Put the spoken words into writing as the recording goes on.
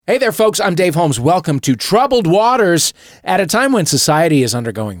Hey there, folks. I'm Dave Holmes. Welcome to Troubled Waters. At a time when society is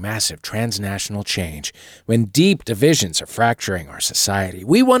undergoing massive transnational change, when deep divisions are fracturing our society,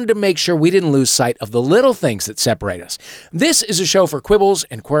 we wanted to make sure we didn't lose sight of the little things that separate us. This is a show for quibbles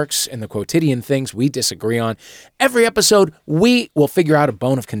and quirks and the quotidian things we disagree on. Every episode, we will figure out a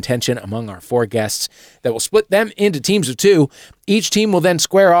bone of contention among our four guests that will split them into teams of two. Each team will then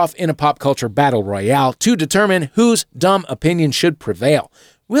square off in a pop culture battle royale to determine whose dumb opinion should prevail.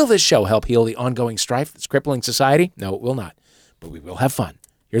 Will this show help heal the ongoing strife that's crippling society? No, it will not. But we will have fun.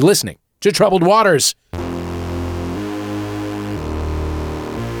 You're listening to Troubled Waters.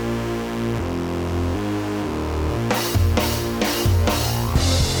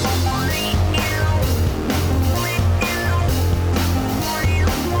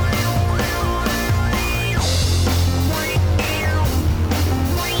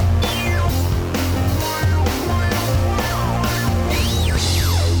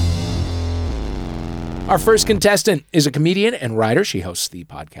 Our first contestant is a comedian and writer. She hosts the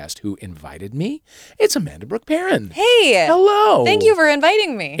podcast Who Invited Me. It's Amanda Brooke Perrin. Hey. Hello. Thank you for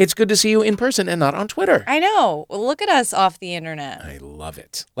inviting me. It's good to see you in person and not on Twitter. I know. Well, look at us off the internet. I love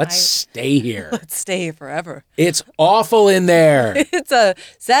it. Let's stay here. Let's stay here forever. It's awful in there. It's a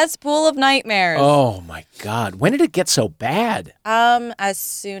cesspool of nightmares. Oh, my God. When did it get so bad? As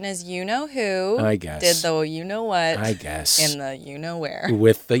soon as you know who I guess. did the you know what I guess. in the you know where.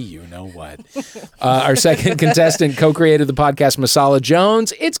 With the you know what. Our second contestant co-created the podcast Masala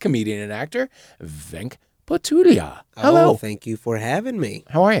Jones. It's comedian and actor Venk Potulia. Hello. Oh, thank you for having me.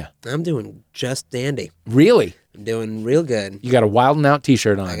 How are you? I'm doing just dandy. Really? I'm doing real good. You got a Wild 'N Out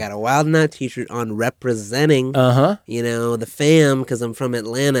t-shirt on. I got a Wild 'N Out t-shirt on representing, the fam, because I'm from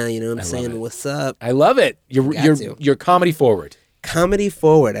Atlanta, I'm saying, what's up? I love it. You're comedy forward. Comedy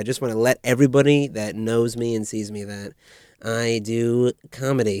forward. I just want to let everybody that knows me and sees me that I do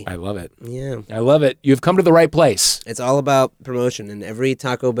comedy. I love it. Yeah. I love it. You've come to the right place. It's all about promotion, and every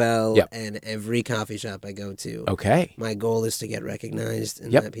Taco Bell Yep. and every coffee shop I go to. Okay. My goal is to get recognized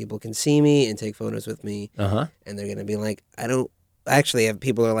and Yep. that people can see me and take photos with me. Uh-huh. And they're going to be like,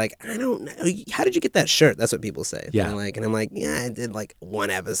 people are like, I don't know. How did you get that shirt? That's what people say. Yeah. They're like, and I'm like, yeah, I did like one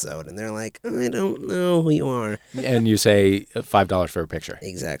episode. And they're like, I don't know who you are. And you say $5 for a picture.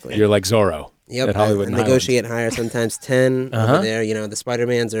 Exactly. You're like Zorro. Yep. At Hollywood I and negotiate higher, sometimes 10 Uh-huh. over there. The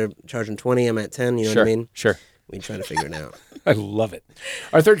Spider-Mans are charging 20. I'm at 10. You know what I mean? Sure. We try to figure it out. I love it.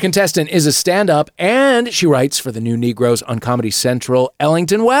 Our third contestant is a stand-up, and she writes for the New Negroes on Comedy Central,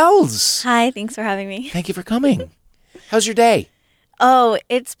 Ellington Wells. Hi, thanks for having me. Thank you for coming. How's your day? Oh,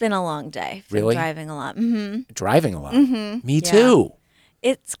 it's been a long day. Been Really? driving a lot. Mm-hmm. Driving a lot. Mm-hmm. Me too.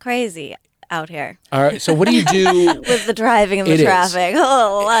 It's crazy out here All right. So what do you do? with the driving and the It is. traffic.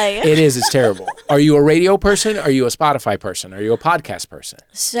 Oh, like. It is. It's terrible. Are you a radio person? Are you a Spotify person? Are you a podcast person?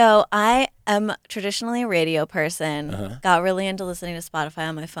 So I am traditionally a radio person. Got really into listening to Spotify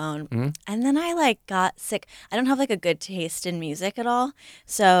on my phone, and then I got sick. I don't have a good taste in music at all.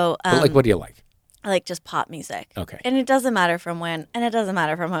 So But what do you like? I like just pop music. Okay. And it doesn't matter from when, and it doesn't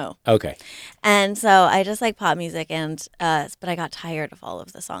matter from who. Okay. And so I just like pop music, and but I got tired of all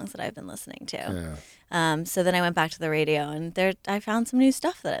of the songs that I've been listening to. So then I went back to the radio, and I found some new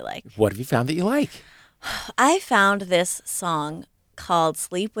stuff that I like. What have you found that you like? I found this song called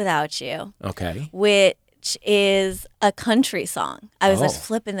 "Sleep Without You," Okay. which is a country song. I was Oh. just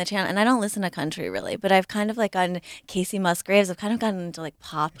flipping the channel, and I don't listen to country really, but I've kind of gotten Casey Musgraves. I've kind of gotten into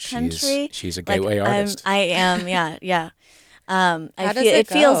pop country. She's a gateway artist. I am, yeah. How does it it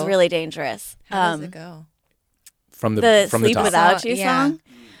feels go? really dangerous. How does it go? From the The from the Sleep top. Without You Yeah. song.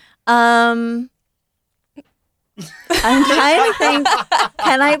 I'm trying to think.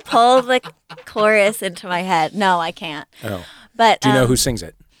 Can I pull the chorus into my head? No, I can't. Oh. But Do you know who sings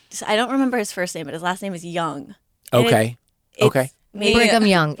it? I don't remember his first name, but his last name is Young. And Okay. It's Okay. maybe Brigham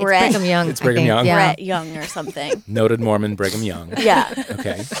Young. It's Brett- Brigham Young. It's Brigham I think. Young? Yeah. Brett Young or something. Noted Mormon Brigham Young. Yeah.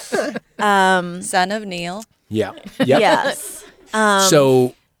 Okay. Son of Neil. Yeah. Yep. Yes.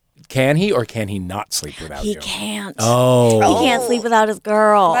 So can he or can he not sleep without He you? can't. Oh. He can't sleep without his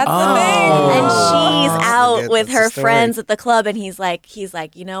girl. That's Oh. amazing. And she's That's out good- with that's the her story. friends at the club, and he's like,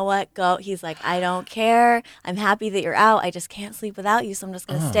 you know what? Go. He's like, I don't care. I'm happy that you're out. I just can't sleep without you, so I'm just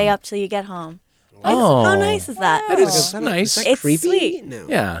gonna stay up till you get home. Oh. How nice is that? That is nice. Is that It's creepy? sweet. No.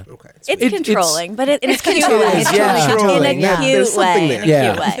 Yeah. Okay. It's It's- controlling, but it's cute. It is, It's yeah. in a Controlling. Yeah, cute there's something way. there. In a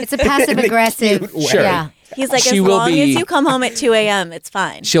Yeah. cute way. It's a passive aggressive. Sure. Yeah. He's like, She as will long be- as you come home at 2 a.m., it's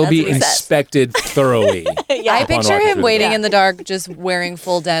fine. She'll That's be what he says. inspected thoroughly. Yeah. I upon picture walking him through waiting the in the dark, just wearing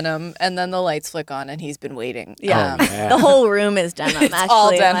full denim, and then the lights flick on, and he's been waiting. Yeah. Oh, man. The whole room is denim, actually, all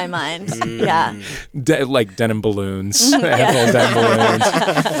in my denim. mind. Yeah. Like denim balloons. Handful denim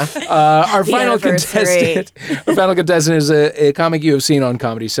balloons. Our final anniversary. contestant is a comic you have seen on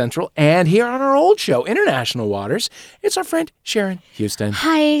Comedy Central and here on our old show, International Waters. It's our friend Sharon Houston.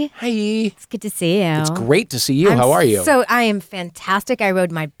 Hi. Hi. It's good to see you. It's great to see you. How are you? So I am fantastic. I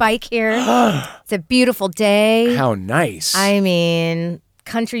rode my bike here. It's a beautiful day. How nice. I mean,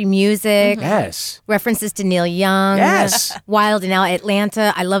 country music, Yes. references to Neil Young. Yes. Wild and Out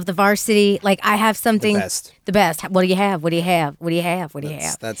Atlanta. I love the Varsity. Like I have something. best. The best. What do you have? What do you have? What do you have? What do you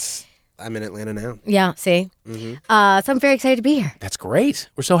have? That's I'm in Atlanta now. Yeah. See. So I'm very excited to be here. That's great.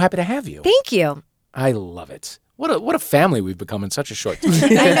 We're so happy to have you. Thank you. I love it. What a family we've become in such a short time. I know.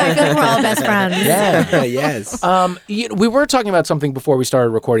 I feel like we're all best friends. Yeah. Yes. We were talking about something before we started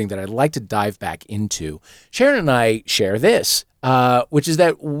recording that I'd like to dive back into. Sharon and I share this, which is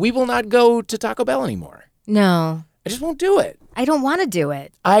that we will not go to Taco Bell anymore. No, I just won't do it. I don't want to do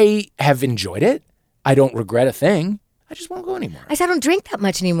it. I have enjoyed it. I don't regret a thing. I just won't go anymore. I said I don't drink that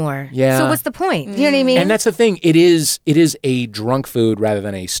much anymore. Yeah. So what's the point? You know what I mean? And that's the thing. It is a drunk food rather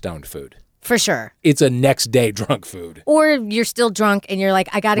than a stoned food. For sure. It's a next day drunk food. Or you're still drunk and you're like,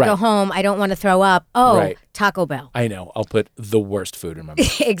 I got to go Right. home. I don't want to throw up. Oh, Right. Taco Bell. I know. I'll put the worst food in my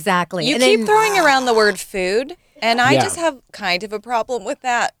mouth. Exactly. You And keep then- throwing around the word food, and I Yeah. just have kind of a problem with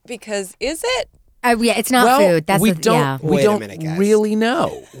that because is it? Yeah, it's not well, food. That's we the, don't. yeah. We Wait a don't minute, guys. really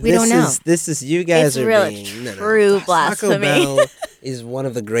know. We don't know. This is you guys It's are really being true Taco blasphemy. Bell is one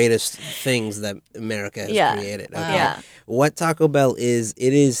of the greatest things that America has Yeah. created. Wow. Okay? Yeah. What Taco Bell is,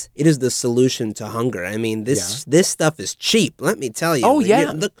 it is the solution to hunger. I mean, this stuff is cheap. Let me tell you. Oh,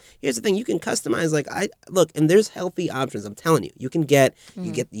 yeah. Look, here's the thing: you can customize. Like and there's healthy options. I'm telling you, you can get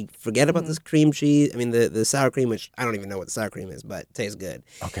you forget about this cream cheese. I mean, the sour cream, which I don't even know what sour cream is, but it tastes good.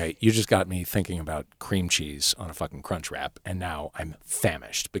 Okay, you just got me thinking about cream cheese on a fucking Crunch Wrap, and now I'm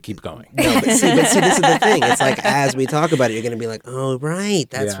famished. But keep going. No, but see, this is the thing. It's like as we talk about it, you're gonna be like, oh, right,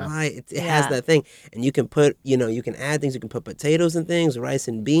 that's Yeah. why it has that thing. And you can put, you can add things. You can put potatoes and things, rice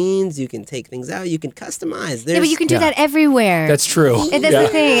and beans. You can take things out. You can customize. Yeah, but you can do Yeah. that everywhere. That's true. And that's Yeah. the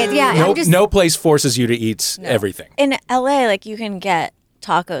thing. Yeah, No, I'm just, no place forces you to eat everything. In LA, like you can get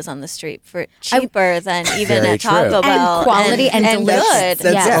tacos on the street for cheaper than even Very at Taco true. Bell. And quality and delicious. good.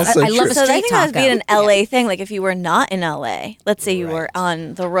 That's yeah, also I love true. a So I street think that would be taco. an LA thing. Like if you were not in LA, let's say you were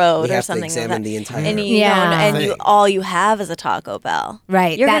on the road We or have to something like examine that, the entire and you Yeah. don't, and you thing. all you have is a Taco Bell.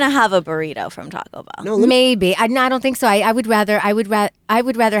 Right, You're that- gonna have a burrito from Taco Bell. No, let me- Maybe. No, I don't think so. I would rather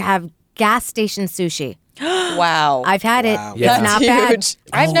have gas station sushi. Wow. I've had it. Wow. Yeah. It's not That's bad. huge.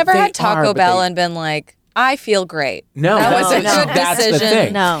 I've Oh, never they had Taco are, but Bell they- and been like, I feel great. No, That was a no. good that's decision. the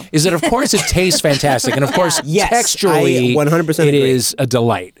thing. No. Is that of course it tastes fantastic, and of course Yes, texturally I 100% it agree. is a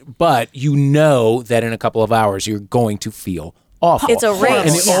delight. But you know that in a couple of hours you're going to feel awful. It's a race. And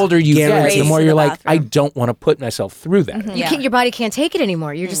the Yeah. older you get, Guaranteed. the more Race to you're the like, I bathroom. don't want to put myself through that. You can't, your body can't take it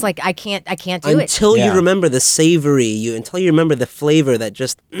anymore. You're just like, I can't do it. until Yeah. you remember the savory, until you remember the flavor that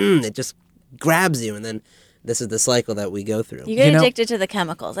just it just grabs you, and then this is the cycle that we go through. You get You know- addicted to the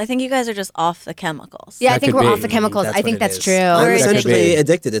chemicals. I think you guys are just off the chemicals. Yeah, I That think could we're be. off the chemicals. That's I what think it that's is. true. I'm Or it could essentially be.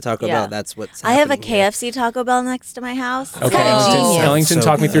 addicted to Taco Yeah. Bell. That's what's I have a happening here. KFC Taco Bell next to my house. Okay, kind of Ellington, genius. Ellington, So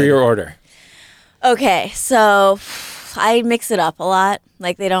talk me through good. your order. Okay, so I mix it up a lot.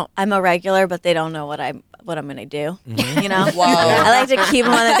 Like I'm a regular, but they don't know what I'm gonna do. You know? Wow. I like to keep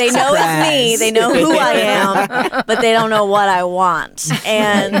them on it. They know it's me. Surprise. They know who I am, but they don't know what I want.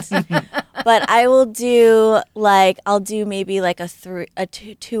 But I will do I'll do maybe like a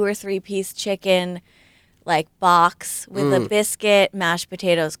 2 or 3 piece chicken box with a biscuit, mashed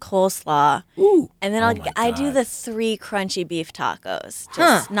potatoes, coleslaw. Ooh. And then my I do God. the 3 crunchy beef tacos.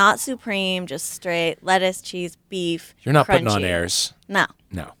 Just not supreme, just straight lettuce, cheese, beef. You're not putting on crunchy. airs. No,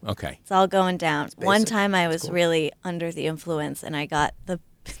 No. Okay. it's all going down. One basic. time I was really under the influence and I got the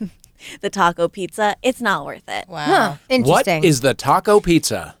the taco pizza. It's not worth it. Wow. Huh. What Interesting. is the taco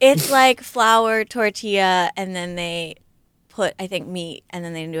pizza? It's like flour tortilla and then they put, I think, meat and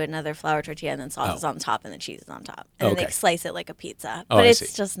then they do another flour tortilla and then sauces on top and then cheese is on top. And then Okay. they slice it like a pizza. Oh, But I it's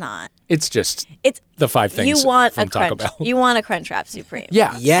see. just not. It's just It's the 5 things you want from a Taco crunch. Bell. You want a Crunch Wrap Supreme.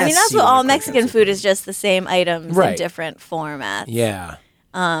 Yeah. Yes, I mean, that's you what want all a Mexican Crunch food is, just the same items Right. in different formats. Yeah.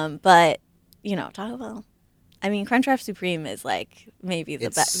 But, Taco Bell, I mean, Crunchwrap Supreme is like maybe the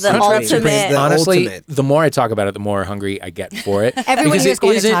It's- the Crunchwrap Supreme is ultimate. the Honestly, ultimate. the more I talk about it, the more hungry I get for it. Everyone Because here is it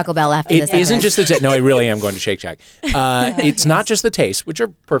going to isn't- Taco Bell after this. It isn't episode. just the no, I really am going to Shake Shack. It's not just the taste, which are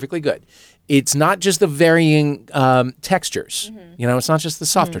perfectly good. It's not just the varying textures. You know, it's not just the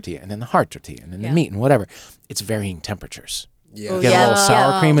soft tortilla and then the hard tortilla and then the meat and whatever. It's varying temperatures. Yeah. You get a little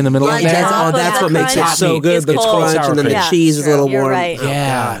sour cream in the middle of On there. That's, top of that's the what makes it crunch so good. is The cold. crunch and then the Yeah, cheese is a little You're warm. right. Oh,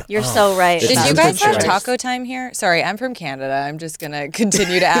 Yeah. God. You're so right. Did Did That's you guys have choice. taco time here? Sorry, I'm from Canada. I'm just gonna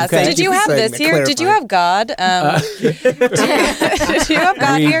continue to ask. Okay. Did you have Segment, this here? Did you clarify. have God? Did you have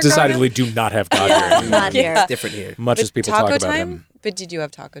God We here? decidedly do not have God here, Not here. Yeah. Different here. much as people taco talk about time? him. But did you have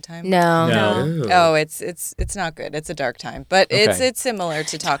taco time? No. No. Oh, it's not good. It's a dark time, but Okay. it's similar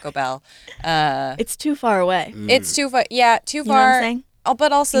to Taco Bell. It's too far away. It's too far. Yeah, too know what I'm far. saying? Oh,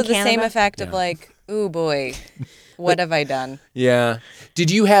 but also In the same Canada? effect of like, ooh boy, what have I done? Yeah. Did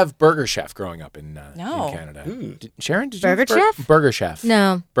you have Burger Chef growing up in No. Canada? Sharon, did Burger you have Chef? Burger Chef.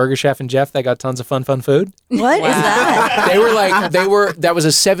 No. Burger Chef and Jeff, they got tons of fun food. What is that? That was a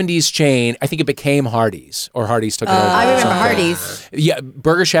 70s chain. I think it became Hardee's or Hardee's took it over. I or remember something. Hardee's. Yeah,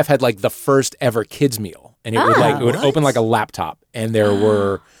 Burger Chef had like the first ever kids meal, and it would open like a laptop, and there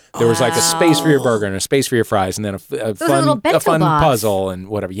was like a space for your burger and a space for your fries, and then a little bento fun box. puzzle and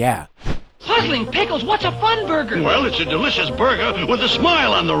whatever. Yeah, Puzzling pickles, what's a fun burger? Well, it's a delicious burger with a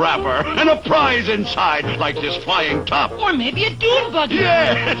smile on the wrapper and a prize inside, like this flying top. Or maybe a dune buggy.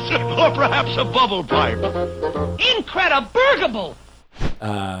 Yes, or perhaps a bubble pipe. Incredible.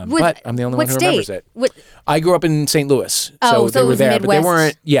 but I'm the only one what who state? remembers it. What, I grew up in St. Louis, Oh, so so they it were was there, but they Midwest.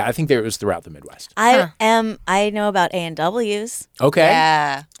 weren't. Yeah, I think it was throughout the Midwest. I know about A&Ws. Okay,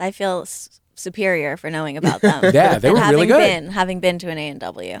 Yeah. I feel superior for knowing about them. Yeah, they And were really good. Having been to an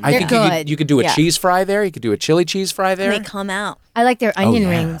A&W. I They're think good. you could do a Yeah. cheese fry there. You could do a chili cheese fry there. They come out. I like their onion yeah.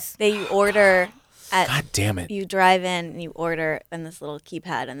 rings. They order at. God damn it! You drive in and you order in this little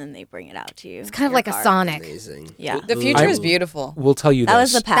keypad, and then they bring it out to you. It's kind of like a Sonic. Amazing. Yeah. The future is beautiful. We'll tell you That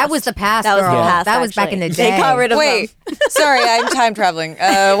this. was the past. That was the past, That was girl. the past. That was back in the actually. day. They got rid of Wait, sorry, I'm time traveling.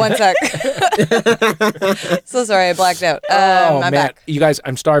 1 sec. So sorry, I blacked out. Oh I'm man, back. you guys,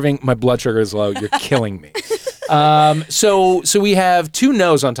 I'm starving. My blood sugar is low. You're killing me. So we have 2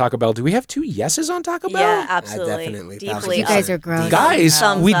 no's on Taco Bell. Do we have 2 yeses on Taco Bell? Yeah, absolutely. definitely. Deeply. You guys are gross. Guys,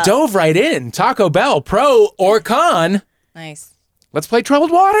 Thumbs we up. dove right in. Taco Bell, pro or con? Nice. Let's play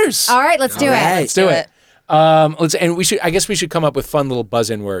Troubled Waters. All right, let's do All it. right. Let's do it. I guess we should come up with fun little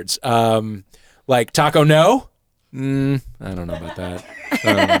buzz-in words. Like taco no. I don't know about that. I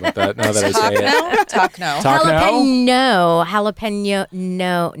don't know about that. Now that I Talk say it. no? Talk no. Talk no. Jalapeno.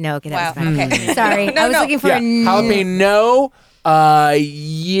 No. Okay, Wow. that was bad. Okay. Sorry. No, I was no. looking for Yeah. a Jalapeno.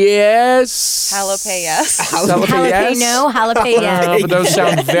 Yes. Jalape yes. Jalapeno. Yes. Jalapeno. But those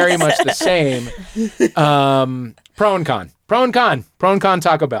sound very much the same. Pro and con. Pro and con. Pro and con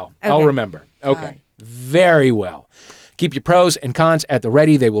Taco Bell. I'll Okay. remember. Okay. Very well. Keep your pros and cons at the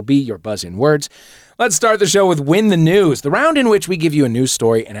ready. They will be your buzz-in words. Let's start the show with Win the News, the round in which we give you a news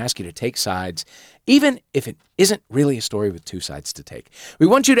story and ask you to take sides, even if it isn't really a story with 2 sides to take. We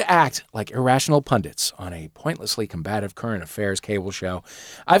want you to act like irrational pundits on a pointlessly combative current affairs cable show.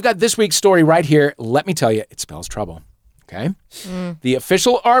 I've got this week's story right here. Let me tell you, it spells trouble. Okay? The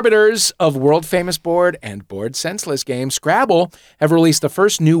official arbiters of world-famous board and board senseless game Scrabble have released the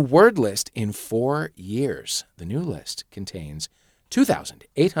first new word list in 4 years. The new list contains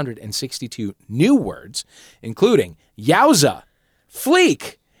 2,862 new words, including yowza,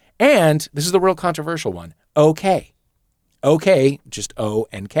 fleek, and, this is the real controversial one, okay. Okay, just O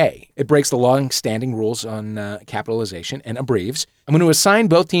and K. It breaks the long-standing rules on capitalization and abbreves. I'm going to assign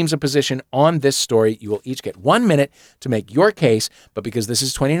both teams a position on this story. You will each get 1 minute to make your case, but because this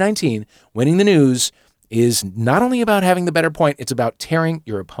is 2019, winning the news is not only about having the better point, it's about tearing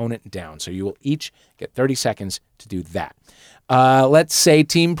your opponent down. So you will each get 30 seconds to do that. Let's say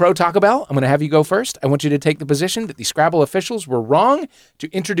Team Pro Taco Bell. I'm going to have you go first. I want you to take the position that the Scrabble officials were wrong to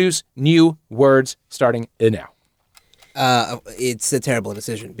introduce new words starting now. It's a terrible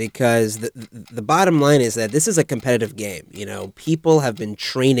decision because the bottom line is that this is a competitive game. You know, people have been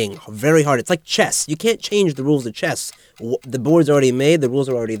training very hard. It's like chess. You can't change the rules of chess. The board's already made. The rules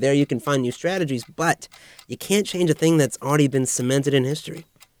are already there. You can find new strategies, but you can't change a thing that's already been cemented in history.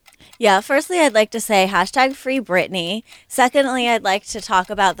 Yeah, firstly, I'd like to say #free Britney. Secondly, I'd like to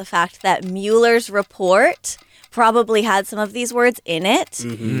talk about the fact that Mueller's report probably had some of these words in it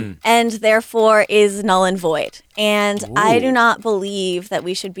Mm-hmm. and therefore is null and void. And I do not believe that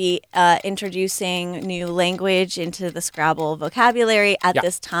we should be introducing new language into the Scrabble vocabulary at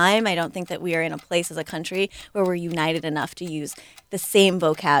this time. I don't think that we are in a place as a country where we're united enough to use the same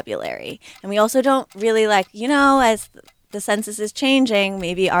vocabulary. And we also don't really as the census is changing,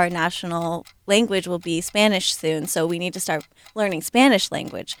 maybe our national language will be Spanish soon. So we need to start learning Spanish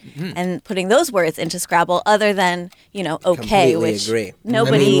language and putting those words into Scrabble other than, okay, Completely which agree.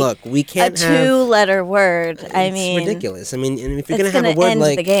 nobody, look, we can't a have... two-letter word. It's ridiculous. And if you're it's going to have a word end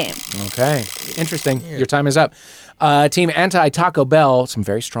like... the game. Okay. Interesting. Your time is up. Team Anti-Taco Bell, some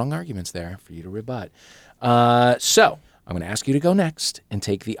very strong arguments there for you to rebut. So I'm going to ask you to go next and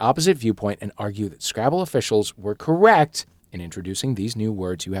take the opposite viewpoint and argue that Scrabble officials were correct in introducing these new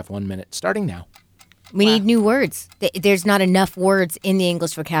words. You have 1 minute starting now. We need new words. There's not enough words in the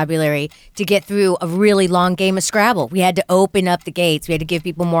English vocabulary to get through a really long game of Scrabble. We had to open up the gates. We had to give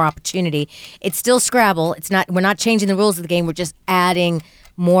people more opportunity. It's still Scrabble. We're not changing the rules of the game. We're just adding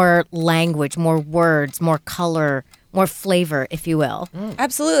more language, more words, more color, more flavor, if you will.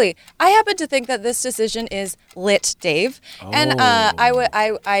 Absolutely. I happen to think that this decision is lit, Dave. And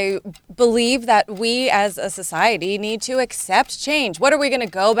I believe that we as a society need to accept change. What are we going to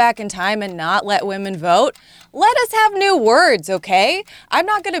go back in time and not let women vote? Let us have new words, okay? I'm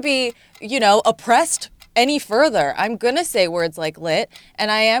not going to be, oppressed any further. I'm going to say words like lit, and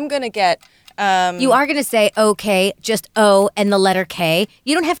I am going to get... You are going to say okay, just O and the letter K.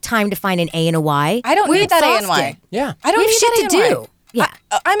 You don't have time to find an A and a Y. I don't We're need that A and exhausted. Y. Yeah. I don't We have need shit that to A and do. Y.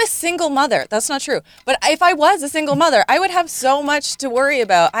 Yeah. I'm a single mother. That's not true. But if I was a single mother, I would have so much to worry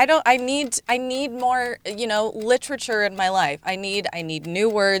about. I need more, literature in my life. I need new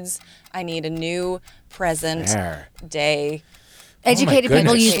words. I need a new present Fair. day. Educated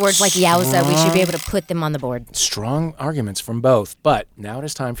people goodness. use words like yowza. We should be able to put them on the board. Strong arguments from both. But now it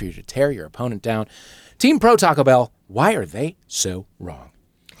is time for you to tear your opponent down. Team Pro Taco Bell, why are they so wrong?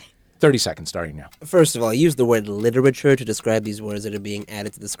 30 seconds starting now. First of all, I use the word literature to describe these words that are being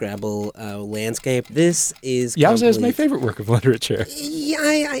added to the Scrabble landscape. This is Yowza is my complete- favorite work of literature.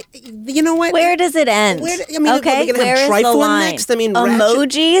 Yeah, you know what? Where does it end? Okay, are okay, we gonna where have is the trifling line? next? I mean, ratchet-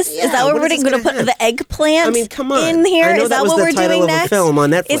 emojis? Yeah, is that what what we're is going to this put gonna the eggplant I mean, come on. in here? I know Is that that was what the we're title doing of a next? film on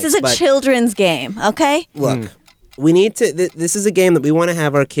Netflix, This is a but- children's game, okay? Look, we need to. This is a game that we want to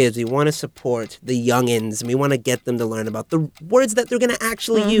have our kids. We want to support the youngins, and we want to get them to learn about the words that they're going to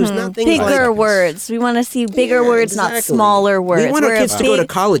actually use, not things Bigger like words. We want to see bigger Yeah, words, not exactly. smaller words. We want our We're a kids to go to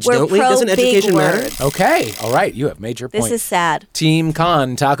college, we're don't we? pro Doesn't big education matter? words. Okay. All right. You have made your point. This is sad. Team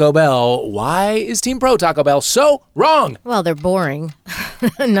Con Taco Bell, why is Team Pro Taco Bell so wrong? Well, they're boring.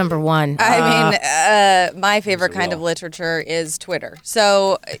 Number one. I mean, my favorite kind of literature is Twitter.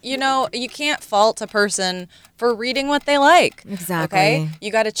 So, you can't fault a person for reading what they like. Exactly. Okay?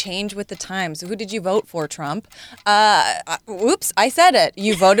 You got to change with the times. Who did you vote for, Trump? Oops, I said it.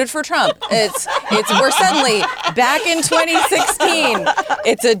 You voted for Trump. We're suddenly back in 2016.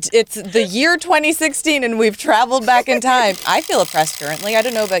 It's the year 2016 and we've traveled back in time. I feel oppressed currently. I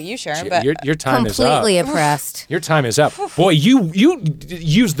don't know about you, Sharon, but Your time is up. Completely oppressed. Your time is up. Boy, you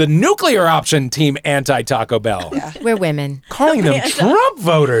used the nuclear option, Team Anti-Taco Bell. We're women. Calling them Trump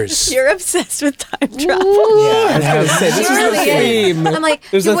voters. You're obsessed with time travel. Yeah, I was going to say, this is the theme. I'm like,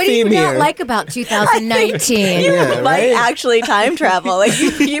 There's a what do you theme not here. like about 2019? You Yeah, might right? actually time travel. Like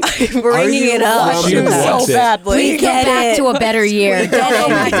you keep bringing you it up from She wants it. badly. Please go back to a better year. Don't go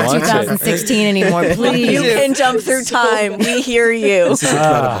back to wants it. 2016 anymore, You please. can jump through time. We hear you.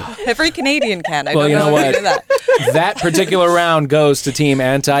 Every Canadian can. I Well, don't you know how to what? do that. That particular round goes to Team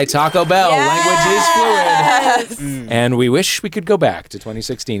Anti-Taco Bell. Language is fluid. And we wish we could go back to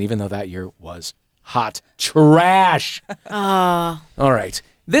 2016, even though that year was hot trash. All right.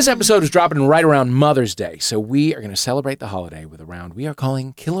 This episode is dropping right around Mother's Day, so we are going to celebrate the holiday with a round we are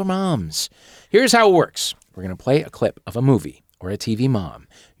calling Killer Moms. Here's how it works. We're going to play a clip of a movie or a TV mom.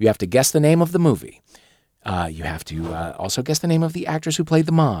 You have to guess the name of the movie. You have to also guess the name of the actress who played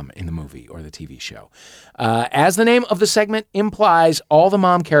the mom in the movie or the TV show. As the name of the segment implies, all the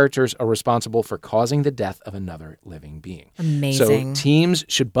mom characters are responsible for causing the death of another living being. Amazing. So teams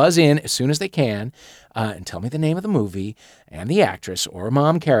should buzz in as soon as they can and tell me the name of the movie and the actress or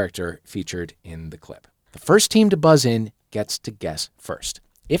mom character featured in the clip. The first team to buzz in gets to guess first.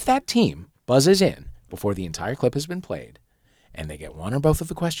 If that team buzzes in before the entire clip has been played and they get one or both of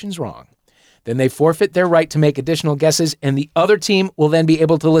the questions wrong, then they forfeit their right to make additional guesses, and the other team will then be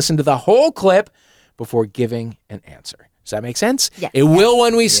able to listen to the whole clip before giving an answer. Does that make sense? Yes. It will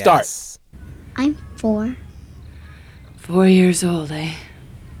when we start. Yes. I'm 4. 4 years old, eh?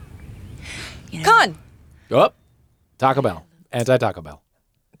 Con, Oh, Taco Bell. Anti-Taco Bell.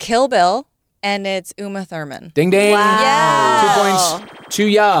 Kill Bill, and it's Uma Thurman. Ding, ding. Wow. 2 points to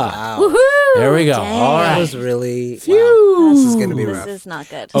ya. Wow. There we go. Dang. All That right. was really. Wow. This is going to be rough. This is not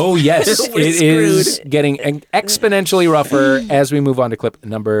good. Oh, yes. We're It is screwed. getting exponentially rougher as we move on to clip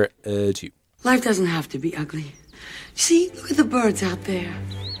number 2. Life doesn't have to be ugly. See, look at the birds out there.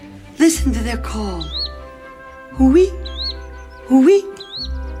 Listen to their call. Hoo-wee, hoo-wee,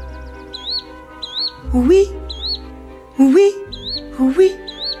 hoo-wee, hoo-wee, hoo-wee.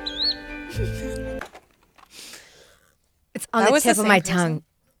 It's on That the was the tip of my same person? tongue.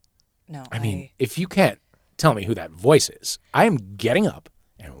 No, I mean, if you can't tell me who that voice is, I am getting up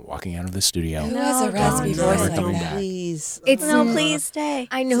and walking out of the studio. who has a raspy voice Never like coming that? back. Please. It's No, please stay.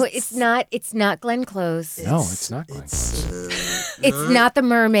 I know it's not. It's not Glenn Close. No, it's not Glenn Close. It's not the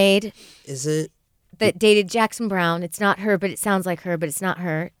mermaid Is it? that dated Jackson Brown. It's not her, but it sounds like her, but it's not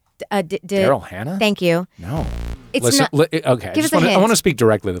her. Daryl Hannah? Thank you. No. It's Listen, not. okay. Give us a I hint. want to speak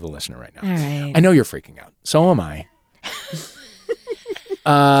directly to the listener right now. All right. I know you're freaking out. So am I.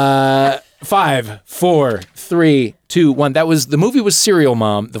 5, 4, 3, 2, 1. The movie was Serial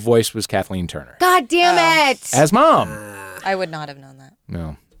Mom. The voice was Kathleen Turner. God damn it! As Mom. I would not have known that.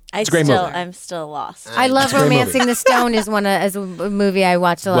 No. I a great still, movie. I'm still lost. I love It's a great Romancing the Stone as a movie I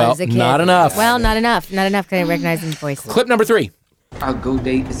watched a lot Well, as a kid. not enough. Well, not enough. Not enough because I recognize the voice. Clip number 3. Our go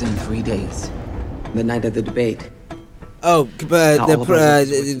date is in 3 days. The night of the debate. Oh, but Not the all of pro. our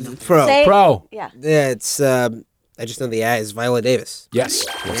voices. Pro. Say- Pro. Yeah. Yeah, it's. I just know the eye is Viola Davis. Yes.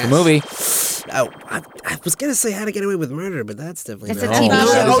 It's Yes. a movie. Oh, I was gonna say How to Get Away with Murder, but that's definitely It's a not. TV Oh,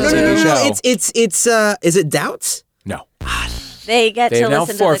 show. no, no, no, no, no, Show. It's is it Doubts? No. They get They've to now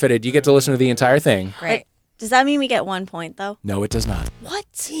listen forfeited. You get to listen to the entire thing. Great. Does that mean we get 1 point though? No, it does not. What?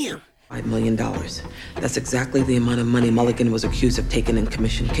 Damn. $5 million. That's exactly the amount of money Mulligan was accused of taking in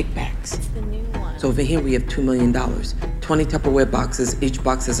commission kickbacks. The new one. So over here we have $2 million. 20 Tupperware boxes. Each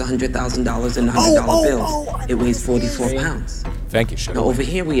box has $100,000 in $100 bills. It weighs 44 pounds. Thank you, Sugar. Now over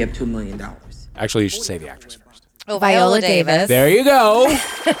here we have $2 million. Actually, you should say the actress first. Oh, Viola Davis. There you go.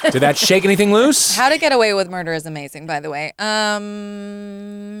 Did that shake anything loose? How to Get Away with Murder is amazing, by the way.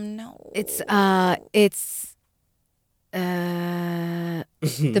 No. It's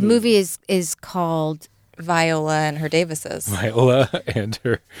the movie is called Viola and her Davises. Viola and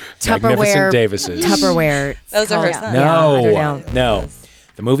her Tupperware. magnificent Davises. Tupperware. Those are her Called- sons. No, I don't know. no.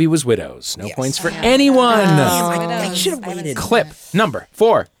 The movie was Widows. No Yes. points for anyone. I should have waited. Clip number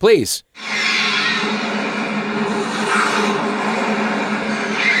 4, please.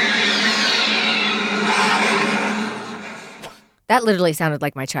 That literally sounded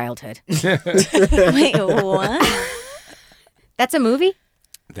like my childhood. Wait, what? That's a movie?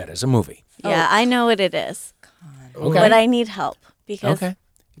 That is a movie. Yeah, I know what it is, Okay. but I need help because Okay.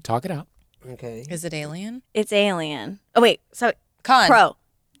 Talk it out. Okay. Is it Alien? it's Alien. Oh wait, so Con. Pro.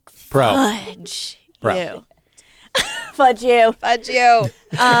 Pro. Fudge Pro. you. Fudge you. Fudge you.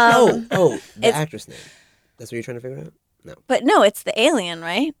 The it's- actress name. That's what you're trying to figure out? No. But no, it's the alien,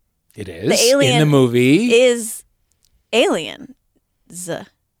 right? It is. The alien in the movie. Is alien.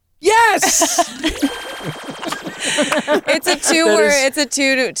 Yes! It's a two word. It's a two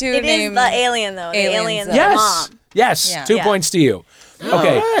It is name. the alien though. The Aliens. alien's the yes. mom. Yes. Yeah. 2 Yeah. points to you.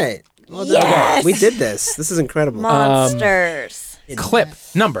 Okay. All right. Well done. Yes. We did this. This is incredible. Monsters. Clip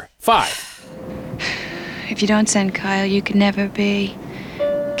number 5. If you don't send Kyle, you could never be.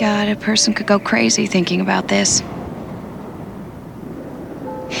 God, a person could go crazy thinking about this.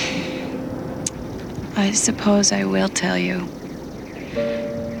 I suppose I will tell you.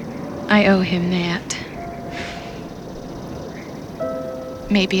 I owe him that.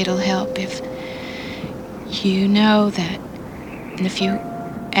 Maybe it'll help if you know that in the few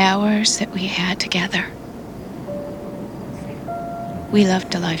hours that we had together, we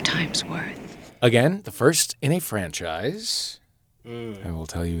loved a lifetime's worth. Again, the first in a franchise. I will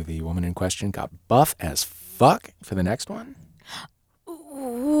tell you the woman in question got buff as fuck for the next one.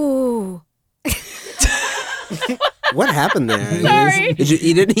 Ooh. What happened there? Sorry.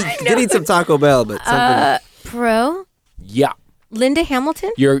 You did eat some Taco Bell, but something. Pro? Yeah. Linda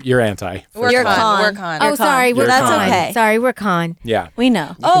Hamilton? You're anti. We're You're con. con. We're con. Oh, sorry. You're We're That's con. okay. Sorry, we're con. Yeah. We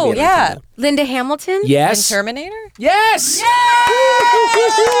know. Oh yeah. Linda Hamilton? In Yes. Terminator. Yes.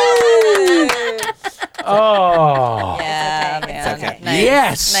 Oh. Yeah, man. okay. Nice.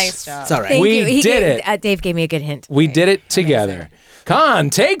 Yes. Nice job. It's all right. Thank We you. He did gave- it. Dave gave me a good hint. We did it together. Con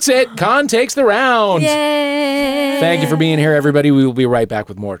takes it. Con takes the round. Yay. Thank you for being here, everybody. We will be right back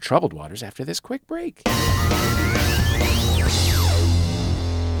with more Troubled Waters after this quick break.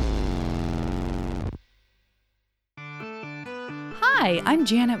 Hi, I'm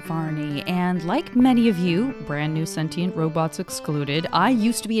Janet Varney, and like many of you, brand new sentient robots excluded, I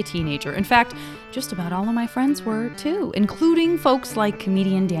used to be a teenager. In fact, just about all of my friends were too, including folks like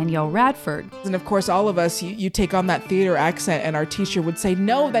comedian Danielle Radford. And of course, all of us, you take on that theater accent, and our teacher would say,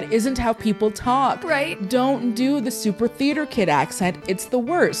 no, that isn't how people talk. Right. Don't do the super theater kid accent. It's the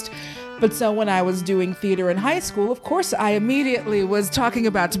worst. But so when I was doing theater in high school, of course, I immediately was talking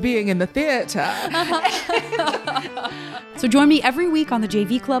about being in the theater. So join me every week on the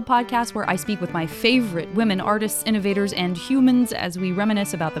JV Club podcast, where I speak with my favorite women artists, innovators, and humans as we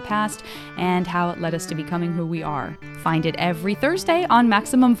reminisce about the past and how it led us to becoming who we are. Find it every Thursday on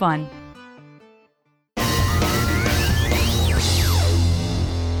Maximum Fun.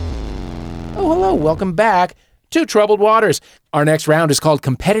 Oh, hello. Welcome back to Troubled Waters. Our next round is called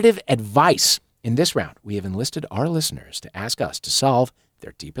Competitive Advice. In this round, we have enlisted our listeners to ask us to solve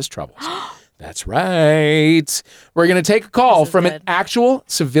their deepest troubles. That's right. We're going to take a call from an actual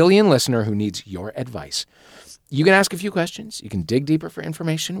civilian listener who needs your advice. You can ask a few questions. You can dig deeper for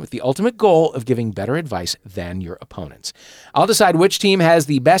information with the ultimate goal of giving better advice than your opponents. I'll decide which team has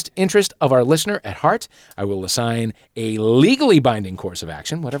the best interest of our listener at heart. I will assign a legally binding course of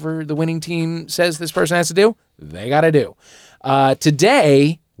action. Whatever the winning team says this person has to do, they got to do.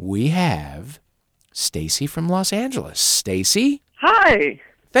 Today, we have Stacy from Los Angeles. Stacy? Hi.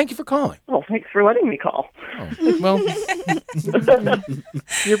 Thank you for calling. Well, thanks for letting me call. Oh, well,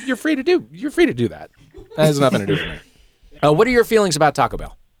 you're free to do. You're free to do that. That has nothing to do with me. What are your feelings about Taco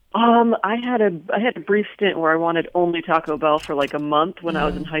Bell? I had a brief stint where I wanted only Taco Bell for like a month when I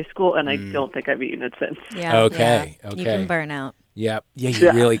was in high school, and I don't think I've eaten it since. Yeah. Okay. You can burn out. Yeah,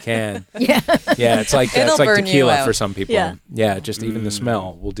 you really can. Yeah. Yeah, it's like burn you tequila out. for some people. Yeah. Just even the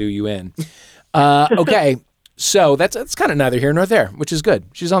smell will do you in. Okay. So that's kind of neither here nor there, which is good.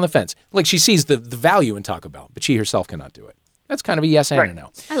 She's on the fence. Like, she sees the value in Taco Bell, but she herself cannot do it. That's kind of a yes and a no.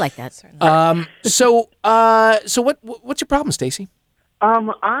 I like that. So what's your problem, Stacy?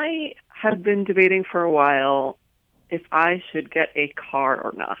 I have been debating for a while if I should get a car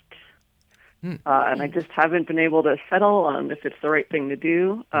or not. And I just haven't been able to settle on if it's the right thing to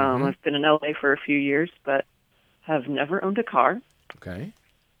do. I've been in LA for a few years, but have never owned a car. Okay.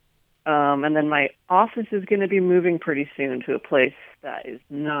 And then my office is going to be moving pretty soon to a place that is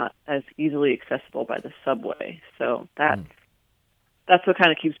not as easily accessible by the subway. So that's what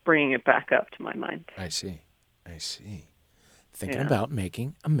kind of keeps bringing it back up to my mind. I see. Thinking about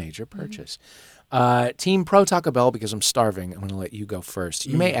making a major purchase. Team Pro Taco Bell, because I'm starving, I'm going to let you go first.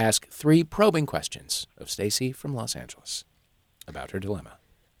 You may ask 3 probing questions of Stacy from Los Angeles about her dilemma.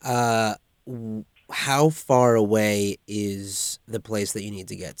 How far away is the place that you need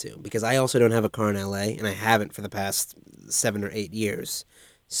to get to? Because I also don't have a car in LA, and I haven't for the past 7 or 8 years.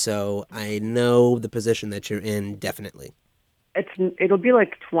 So I know the position that you're in, definitely. It'll be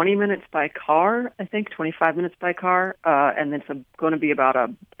like 20 minutes by car, I think, 25 minutes by car, and it's going to be about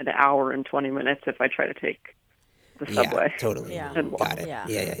an hour and 20 minutes if I try to take the subway. Yeah, totally. Yeah. Got it. Yeah.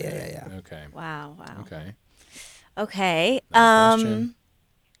 Yeah. Okay. Wow. Okay. Okay.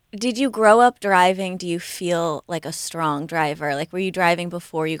 Did you grow up driving? Do you feel like a strong driver? Like, were you driving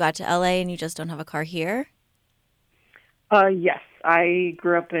before you got to LA and you just don't have a car here? Yes. I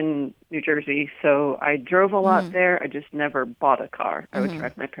grew up in New Jersey, so I drove a lot there. I just never bought a car. I would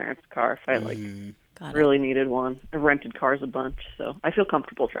drive my parents' car if I really needed one. I rented cars a bunch, so I feel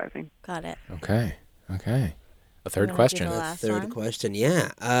comfortable driving. Got it. Okay. A third question. Question,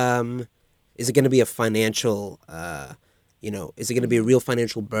 yeah. Is it going to be a financial, is it going to be a real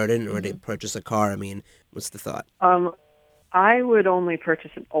financial burden or to purchase a car? I mean, what's the thought? I would only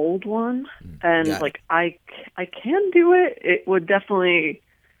purchase an old one, and I can do it. It would definitely.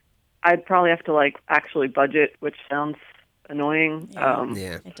 I'd probably have to actually budget, which sounds annoying.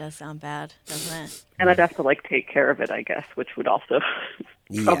 Yeah. It does sound bad, doesn't it? And I'd have to take care of it, I guess, which would also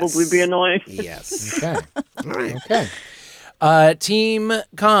probably be annoying. Yes. Okay. All right. Okay. Team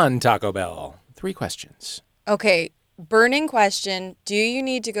Con Taco Bell. 3 questions. Okay. Burning question. Do you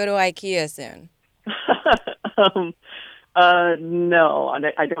need to go to IKEA soon? No,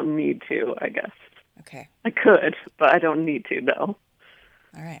 I don't need to, I guess. Okay. I could, but I don't need to, no.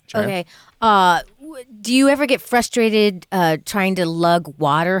 All right. Okay. Do you ever get frustrated trying to lug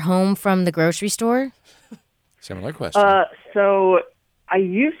water home from the grocery store? Similar question. So I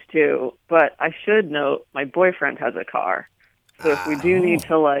used to, but I should note my boyfriend has a car. So if we do need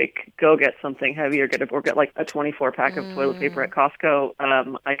to go get something heavy or get a 24 pack of toilet paper at Costco,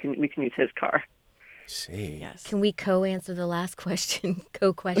 we can use his car. see. Yes. Can we co-answer the last question?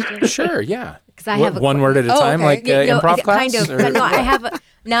 Co-question? Sure, yeah. Because I have one word at a time, like improv class? Kind of. or- No, I have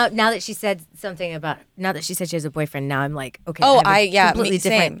now that she said something about now that she said she has a boyfriend. Now I'm like, okay. Oh, I have a completely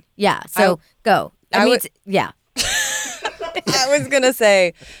different. same. Yeah. So go. I mean, yeah. I was gonna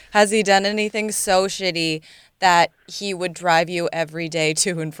say, has he done anything so shitty that he would drive you every day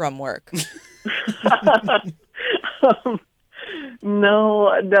to and from work?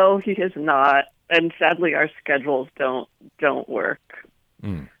 No, he has not. And sadly, our schedules don't work.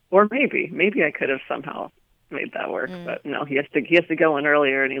 Or maybe I could have somehow made that work, but no, he has to go in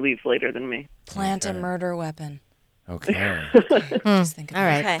earlier and he leaves later than me. Plant a murder weapon. Okay. Just think All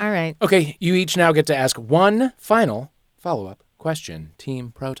right. Okay. All right. Okay, you each now get to ask one final follow-up question.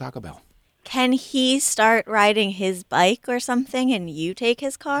 Team Pro Taco Bell. Can he start riding his bike or something and you take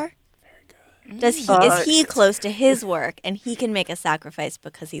his car? Very good. Is he close to his work and he can make a sacrifice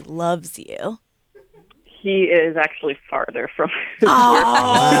because he loves you? He is actually farther from his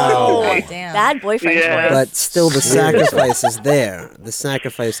Oh, work. damn. Bad boyfriend Yeah. choice. But still, the sacrifice is there. The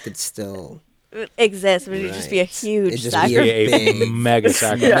sacrifice could still Exists, but it'd just be a huge It'd just sacrifice. be a Be a mega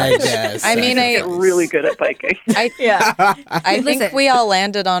sacrifice. mega I mean, I get really good at biking. I think Listen. we all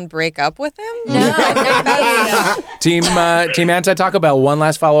landed on break up with him. No. Team Anti Taco Bell. One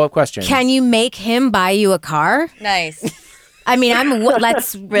last follow-up question. Can you make him buy you a car? Nice. I mean,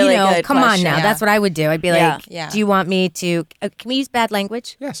 let's Really good come on question, now. yeah. That's what I would do. I'd be Yeah. like, Yeah. do you want me to? Can we use bad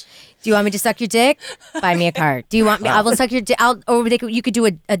language? Yes. Do you want me to suck your dick? Buy me a car. Do you want me? I will suck your dick. You could do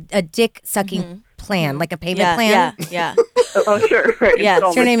a dick sucking plan, like a payment plan. Yeah. Oh, sure. Right. Yeah. Do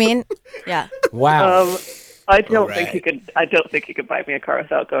you know what I mean? Yeah. Wow. I don't think he could. I don't think he could buy me a car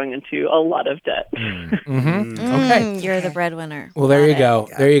without going into a lot of debt. Okay. You're the breadwinner. Well, there you go.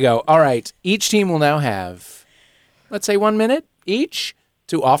 There you go. All right. Each team will now have, let's say, 1 minute each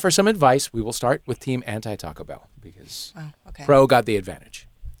to offer some advice. We will start with Team Anti-Taco Bell because Okay. Pro got the advantage.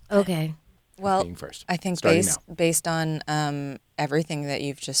 Okay. Well, Being first. I think Starting based on everything that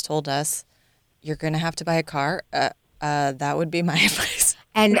you've just told us, you're going to have to buy a car. That would be my advice.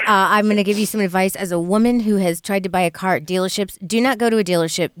 And I'm going to give you some advice as a woman who has tried to buy a car at dealerships. Do not go to a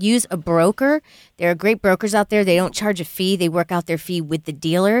dealership. Use a broker. There are great brokers out there. They don't charge a fee. They work out their fee with the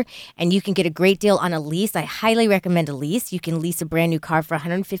dealer, and you can get a great deal on a lease. I highly recommend a lease. You can lease a brand new car for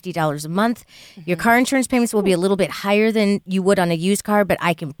 $150 a month. Your car insurance payments will be a little bit higher than you would on a used car, but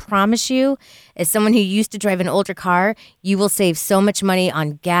I can promise you, as someone who used to drive an older car, you will save so much money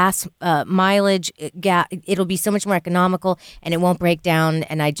on gas, mileage. It'll be so much more economical, and it won't break down.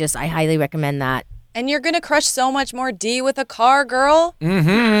 And I highly recommend that. And you're going to crush so much more D with a car, girl.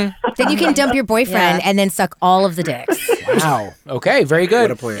 Then you can dump your boyfriend and then suck all of the dicks. Wow. Okay. Very good.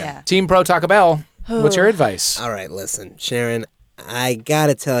 What a plan. Yeah. Team Pro Taco Bell. What's your advice? All right, listen, Sharon, I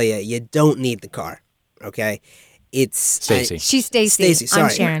gotta tell you, you don't need the car. Okay, it's Stacey. She's Stacey. Stacey, sorry, I'm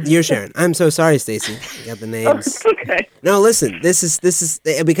Sharon. You're Sharon. I'm so sorry, Stacey. You got the names. Okay. No, listen. This is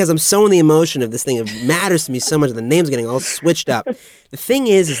because I'm so in the emotion of this thing. It matters to me so much. The names are getting all switched up. The thing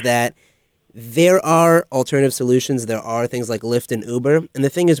is that there are alternative solutions. There are things like Lyft and Uber. And the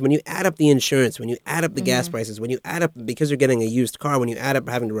thing is, when you add up the insurance, when you add up the gas prices, when you add up, because you're getting a used car, when you add up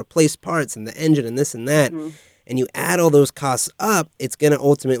having to replace parts and the engine and this and that, and you add all those costs up, it's going to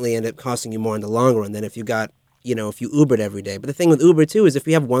ultimately end up costing you more in the long run than if you got, if you Ubered every day. But the thing with Uber, too, is if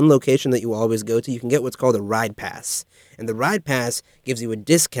you have one location that you always go to, you can get what's called a Ride Pass. And the Ride Pass gives you a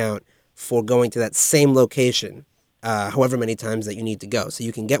discount for going to that same location however many times that you need to go. So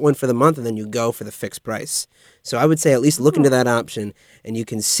you can get one for the month and then you go for the fixed price. So I would say at least look into that option and you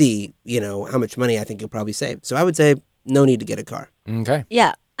can see, how much money I think you'll probably save. So I would say no need to get a car. Okay.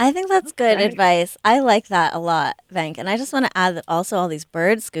 Yeah, I think that's good advice. I like that a lot, Venk. And I just want to add that also all these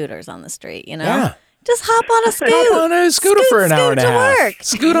bird scooters on the street, Yeah. Just hop on a scoot. Hop on a scooter for an hour and a half. To work.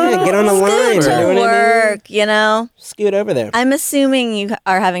 Scoot on. Get on the line. Scoot you know to what I mean? work, Scoot over there. I'm assuming you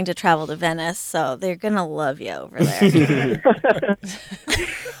are having to travel to Venice, so they're going to love you over there.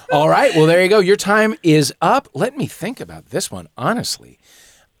 All right. Well, there you go. Your time is up. Let me think about this one. Honestly,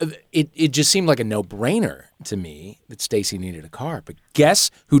 it just seemed like a no-brainer to me that Stacey needed a car. But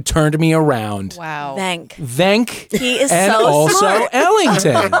guess who turned me around? Wow. Venk. He is and so also smart.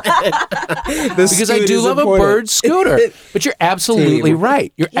 Ellington. Because I do love a bird scooter. But you're absolutely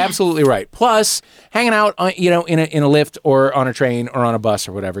right. You're absolutely right. Plus, hanging out on, in a lift or on a train or on a bus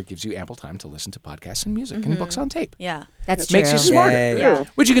or whatever gives you ample time to listen to podcasts and music and books on tape. Yeah. That's true. Makes you smarter. Yeah.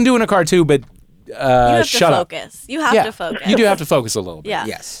 Which you can do in a car too, but You have shut to up. focus. You have to focus. You do have to focus a little bit. Yeah.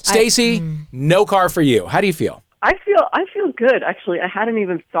 Yes. Stacey, no car for you. How do you feel? I feel good actually. I hadn't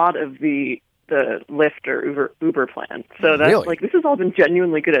even thought of the the Lyft or Uber plan. So that's Really? this has all been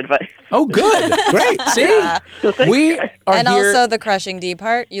genuinely good advice. Oh, good. Great. See? So thanks, We guys. are And here. also the crushing D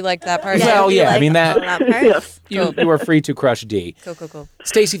part. You liked that part? Well, you yeah, I like mean all that. part? Yes. You are free to crush D. Cool.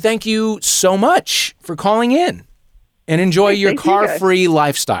 Stacey, thank you so much for calling in, and enjoy your thank you, guys. car-free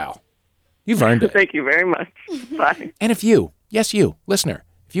lifestyle. You've earned it. Thank you very much. Bye. And if you, yes, you, listener,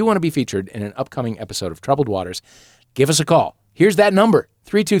 if you want to be featured in an upcoming episode of Troubled Waters, give us a call. Here's that number,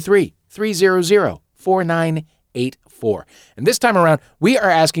 323-300-4984. And this time around, we are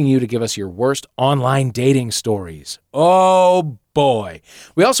asking you to give us your worst online dating stories. Oh, boy.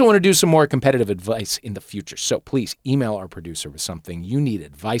 We also want to do some more competitive advice in the future. So please email our producer with something you need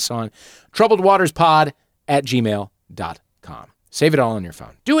advice on. troubledwaterspod@gmail.com. Save it all on your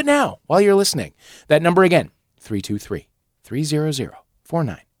phone. Do it now while you're listening. That number again,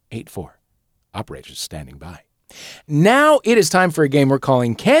 323-300-4984. Operators standing by. Now it is time for a game we're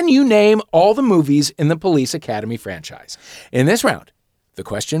calling Can You Name All the Movies in the Police Academy franchise? In this round, the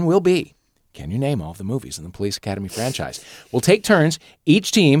question will be, can you name all the movies in the Police Academy franchise? We'll take turns.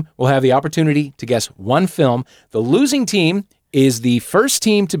 Each team will have the opportunity to guess one film. The losing team is the first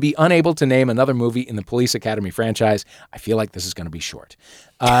team to be unable to name another movie in the Police Academy franchise. I feel like this is going to be short.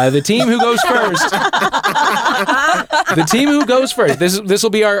 The team who goes first, this will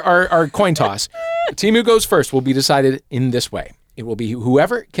be our coin toss. The team who goes first will be decided in this way. It will be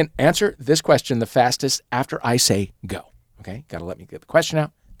whoever can answer this question the fastest after I say go. Okay? Got to let me get the question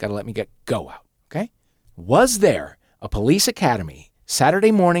out. Got to let me get go out. Okay? Was there a Police Academy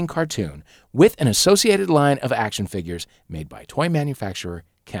Saturday morning cartoon with an associated line of action figures made by toy manufacturer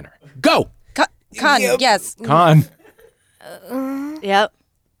Kenner? Go! Con, yes. Con. Yep.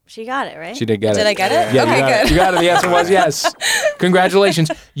 She got it, right? She did get it. Did I get it? Yeah, Okay, you got it. good. You got it. The answer was yes. Congratulations.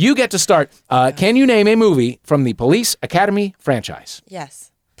 You get to start. Can you name a movie from the Police Academy franchise?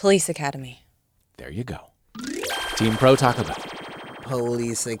 Yes. Police Academy. There you go. Team Pro Taco Bell.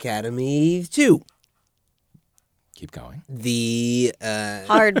 Police Academy 2. Keep going. The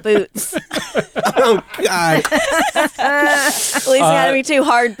Hard Boots. Oh God. Police Academy 2,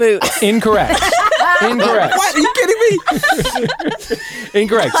 Hard Boots. Incorrect. Incorrect. What? Are you kidding me?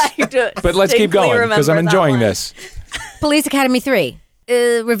 Incorrect. But let's keep going because I'm enjoying this. Police Academy 3.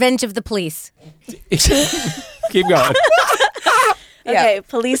 Revenge of the Police. Keep going. Okay,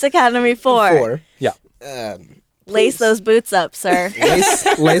 Police Academy 4. 4. Yeah. Lace those boots up, sir.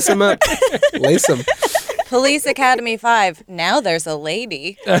 Lace them up. Lace them. Police Academy 5. Now there's a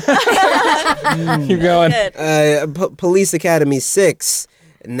lady. Keep going. Police Academy 6.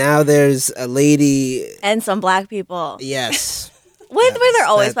 Now there's a lady. And some black people. Yes. Were there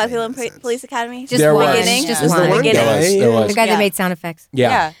always black people in Police Academy? Just There one. was. Just There's the one. one There was. There was. The guy Yeah. that made sound effects.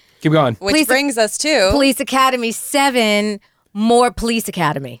 Yeah. Keep going. Which Police- brings us to... Police Academy 7. More Police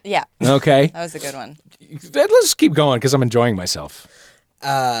Academy. Yeah. Okay. That was a good one. Let's keep going because I'm enjoying myself.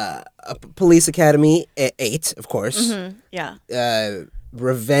 Police Academy 8, of course. Mm-hmm. Yeah.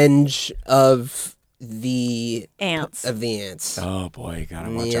 Revenge of the Ants. Oh boy,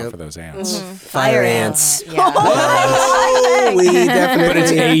 gotta watch out for those ants. Fire ants. Yeah. Oh, we definitely. But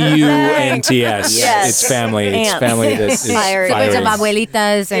it's AUNTS. Yes. It's family. It's Ants. family that is Fire A bunch of fiery.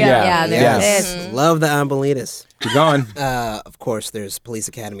 abuelitas. And Yeah. there Yes. it is. Love the Abuelitas. Keep going. Of course, there's Police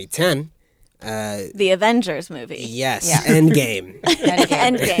Academy 10. The Avengers movie. Yes. Yeah. Endgame.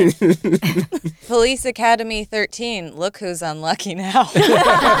 Endgame. Police Academy 13. Look who's unlucky now.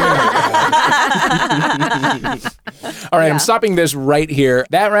 All right, I'm stopping this right here.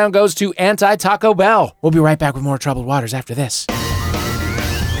 That round goes to Anti-Taco Bell. We'll be right back with more Troubled Waters after this.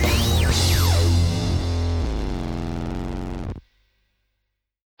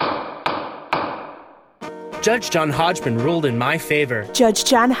 Judge John Hodgman ruled in my favor. Judge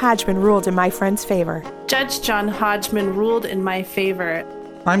John Hodgman ruled in my friend's favor. Judge John Hodgman ruled in my favor.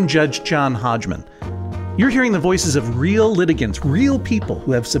 I'm Judge John Hodgman. You're hearing the voices of real litigants, real people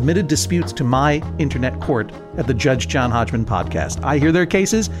who have submitted disputes to my internet court at the Judge John Hodgman podcast. I hear their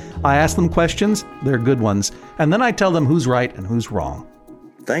cases, I ask them questions, they're good ones, and then I tell them who's right and who's wrong.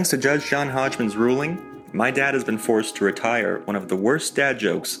 Thanks to Judge John Hodgman's ruling, my dad has been forced to retire one of the worst dad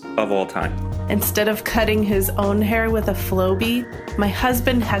jokes of all time. Instead of cutting his own hair with a Flowbee, my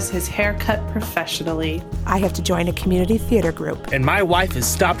husband has his hair cut professionally. I have to join a community theater group. And my wife has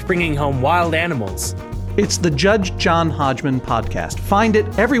stopped bringing home wild animals. It's the Judge John Hodgman podcast. Find it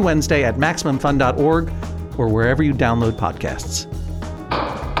every Wednesday at MaximumFun.org or wherever you download podcasts.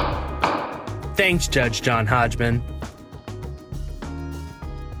 Thanks, Judge John Hodgman.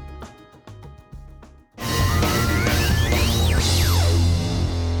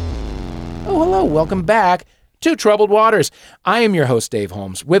 Oh, hello. Welcome back to Troubled Waters. I am your host, Dave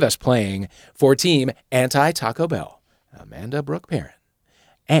Holmes. With us playing for Team Anti-Taco Bell, Amanda Brooke Perrin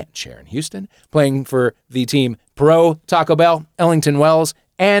and Sharon Houston. Playing for the Team Pro Taco Bell, Ellington Wells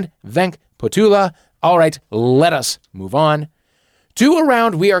and Venk Potula. All right, let us move on to a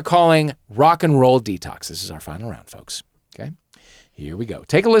round we are calling Rock and Roll Detox. This is our final round, folks. Okay, here we go.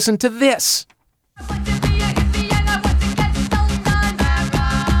 Take a listen to this.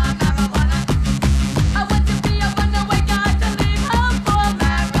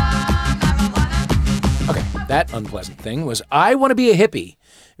 That unpleasant thing was I Want to Be a Hippie.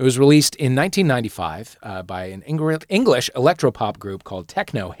 It was released in 1995 by an English electropop group called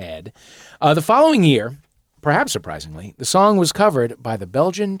Techno Head. The following year, perhaps surprisingly, the song was covered by the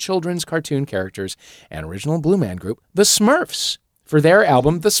Belgian children's cartoon characters and original Blue Man group, the Smurfs, for their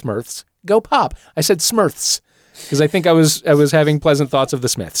album, The Smurfs Go Pop. I said Smurfs because I think I was having pleasant thoughts of the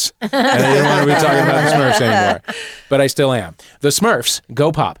Smiths. And I didn't want to be talking about the Smurfs anymore. But I still am. The Smurfs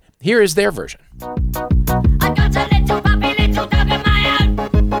Go Pop. Here is their version. I got a little puppy, little dog in my hand.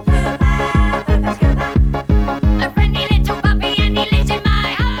 A friendly little puppy and he lives in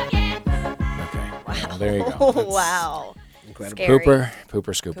my heart, yeah. Okay. Well, there you go. Wow. Incredible.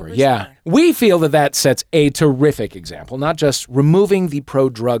 Pooper Scooper. Yeah. We feel that sets a terrific example, not just removing the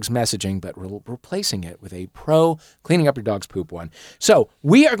pro-drugs messaging, but replacing it with a pro-cleaning up your dog's poop one. So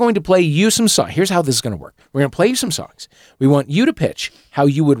we are going to play you some songs. Here's how this is going to work. We're going to play you some songs. We want you to pitch how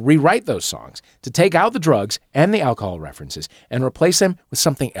you would rewrite those songs to take out the drugs and the alcohol references and replace them with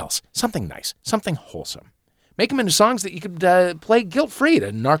something else, something nice, something wholesome. Make them into songs that you could play guilt-free at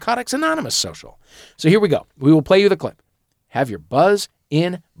a Narcotics Anonymous social. So here we go. We will play you the clip. Have your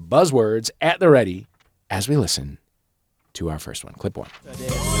buzz-in buzzwords at the ready as we listen to our first one. Clip one.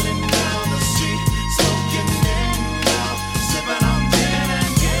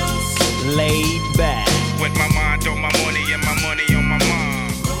 Laid back. With my mind on my money and my money on my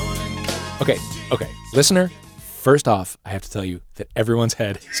mind. Okay. Listener, first off, I have to tell you that everyone's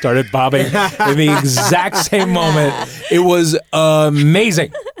head started bobbing in the exact same moment. It was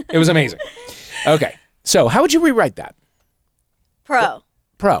amazing. It was amazing. Okay, so how would you rewrite that? Pro.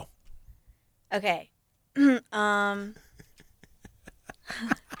 Okay. You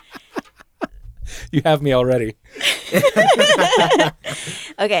have me already.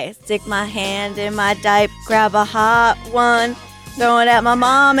 Okay, stick my hand in my diaper, grab a hot one, throw it at my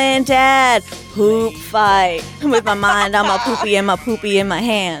mom and dad. Poop fight. With my mind on my poopy and my poopy in my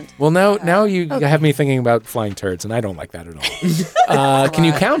hand. Well, now you have me thinking about flying turds, and I don't like that at all. Can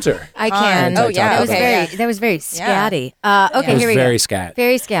you counter? I can. Oh, yeah. That was very scatty. Okay, here we go. Very scat.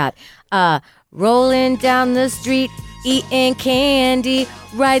 Very scat. Rolling down the street, eating candy,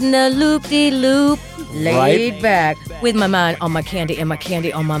 riding the loop-de-loop, laid back with my mind on my candy and my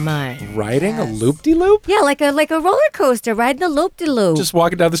candy on my mind. Riding a loop-de-loop? Yeah, like a roller coaster, riding a loop-de-loop. Just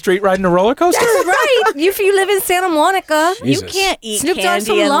walking down the street riding a roller coaster? That's right. If you live in Santa Monica, Jesus. You can't eat Snoop Dogg's candy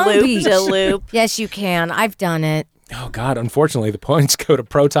from and Long Beach. loop-de-loop. Yes, you can. I've done it. Oh, God. Unfortunately, the points go to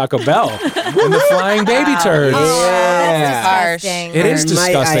Pro Taco Bell and the flying baby turds. Harsh. It is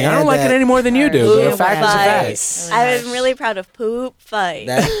disgusting. I don't like it any more than you do, but a fact is a fact. I'm really proud of Poop Fight.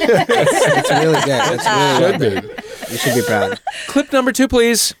 That's really good. That's really Should good. You should be proud. Clip number 2,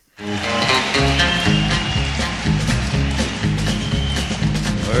 please.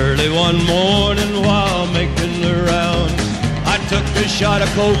 Early one morning while making the rounds, I took a shot of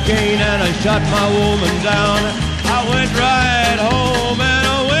cocaine and I shot my woman down. I went right home and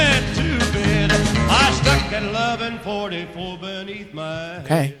I went to bed. I stuck at 1144 beneath my head.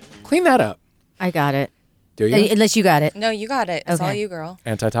 Okay. Clean that up. I got it. Do you? Unless you got it. No, you got it. It's Okay. all you, girl.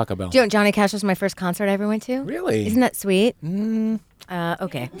 Anti-Taco Bell. Do you know Johnny Cash was my first concert I ever went to? Really? Isn't that sweet?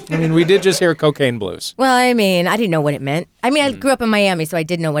 Okay. I mean, we did just hear Cocaine Blues. Well, I mean, I didn't know what it meant. I mean, I grew up in Miami, so I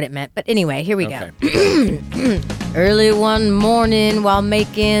did know what it meant. But anyway, here we go. Early one morning while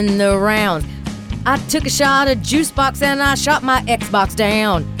making the rounds, I took a shot of juice box and I shot my Xbox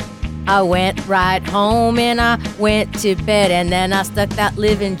down. I went right home and I went to bed, and then I stuck that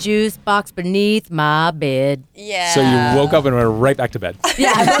living juice box beneath my bed. Yeah. So you woke up and went right back to bed.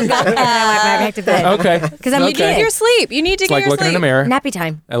 Yeah, I woke up and I went right back to bed. Okay. Because I'm You need your sleep. You need to It's get like your looking sleep. in a mirror. Nappy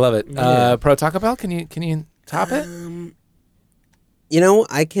time. I love it. Pro Taco Bell, can you top it? You know,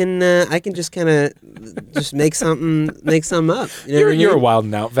 I can just kind of just make something up. You know what I mean? You're a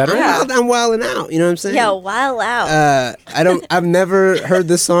wilding out veteran. I'm wilding out. You know what I'm saying? Yeah, wild out. I've never heard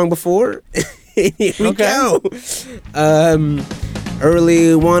this song before. Here we go.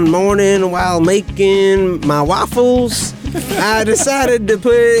 Early one morning while making my waffles, I decided to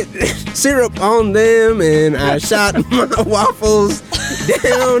put syrup on them and I shot my waffles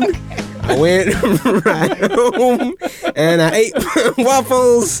down. I went right home and I ate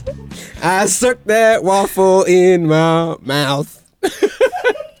waffles. I stuck that waffle in my mouth.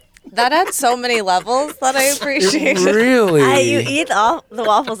 That had so many levels that I appreciate. Really? You eat all the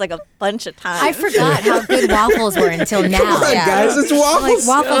waffles like a bunch of times. I forgot how good waffles were until now. Come on, guys, it's waffles.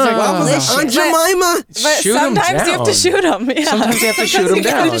 Like, waffles are delicious. Aunt Jemima. But Shoot 'em sometimes you have to down. shoot them. Yeah. Sometimes you have to shoot them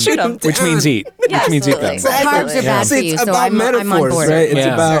down. Shoot 'em. Which means eat. Yeah, Which means eat them. absolutely. Carbs are bad for you, It's so about I'm on metaphors, board. right? It's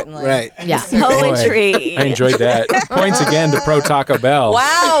Yeah. about, Certainly. right. Yeah. Poetry. I enjoyed that. Points again to Pro Taco Bell.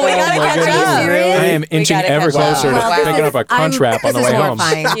 Wow, we gotta my catch goodness. up. I am inching gotta ever catch up. closer to Wow. picking up a crunch wrap on the this way is home.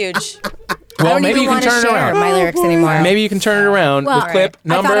 horrifying. Huge. I Well, don't maybe even you can want to turn it share around. my lyrics anymore. Maybe you can turn it around well, with clip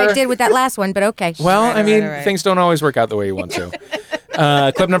number. I thought I did with that last one, but okay. Well, I mean, right. things don't always work out the way you want to.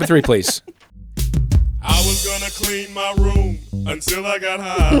 Clip number 3, please. I was gonna clean my room until I got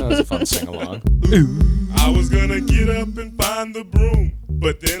high. That was a fun sing-along. I was gonna get up and find the broom,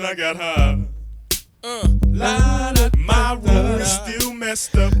 but then I got high. My room is still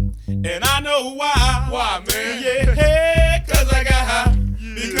messed up, and I know why. Why, man? Yeah, hey, 'cause I got high.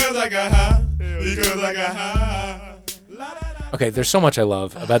 Because I got high. Because I got high. Okay, there's so much I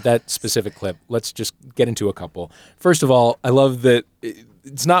love about that specific clip. Let's just get into a couple. First of all, I love that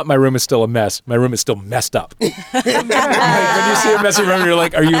it's not my room is still a mess. My room is still messed up. Like, when you see a messy room, you're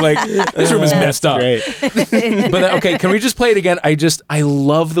like, are you like, this room is messed up. Great. But okay, can we just play it again? I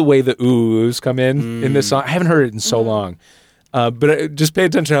love the way the oohs come in this song. I haven't heard it in so long. But just pay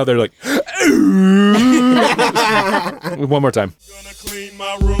attention how they're like, one more time. Gonna clean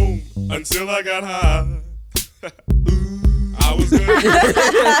my room until I got high. I was gonna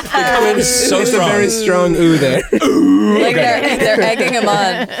They come in so It's a strong. very strong ooh there. Like they're egging him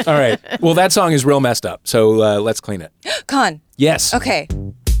on. All right. Well, that song is real messed up. So let's clean it. Con. Yes. Okay.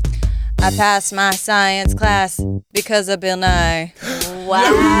 I passed my science class because of Bill Nye. Wow.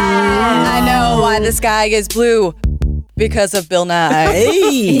 I know why the sky is blue because of Bill Nye.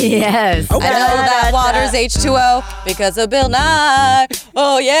 Hey. Yes. I know that water's H2O because of Bill Nye.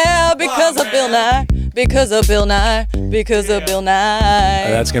 Oh yeah, because of Bill Nye. Because of Bill Nye. Because of Bill Nye.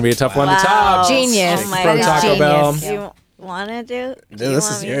 That's going to be a tough one Wow. to top. Genius. Oh my From God. Taco Bell. Genius. Do you want to do? This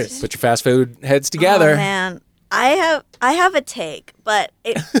is yours. Put your fast food heads together. Oh, man. I have a take, but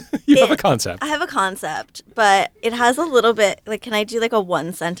You have a concept. I have a concept, but it has a little bit like, can I do like a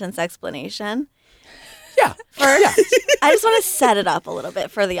 1-sentence explanation? Yeah. First, I just want to set it up a little bit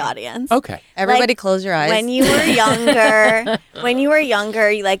for the audience. Okay. Everybody Like, close your eyes. When you were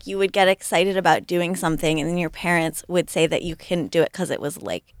younger, you would get excited about doing something, and then your parents would say that you couldn't do it because it was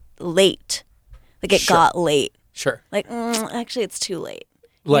like late, like it Sure. got late. Sure. Like actually, it's too late.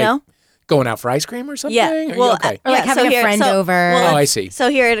 Like you know? going out for ice cream or something? Yeah. Are you Well, okay. Or like having a friend over. Oh, I see. So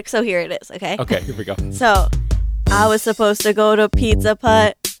here it is. Okay. Okay, here we go. So I was supposed to go to Pizza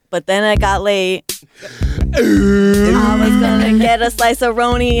Putt, but then it got late. I was gonna get a slice of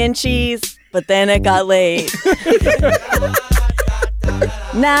roni and cheese, but then it got late.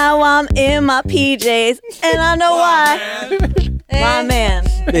 Now I'm in my PJs, and I know why. Why, man?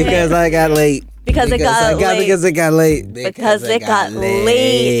 Because I got late. Because it got late. Because it got late. Because it got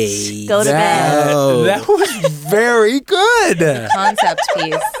late. Go to bed. Oh. That was very good. Concept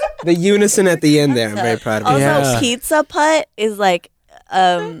piece. The unison at the end there. I'm very proud of you. Also, Pizza Putt is like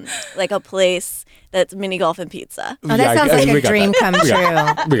a place that's mini golf and pizza. Oh, that sounds like we a got dream that. come We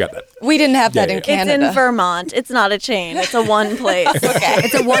got true. We got that. We didn't have that Yeah, in yeah. Canada. It's in Vermont. It's not a chain. It's a one place. Okay.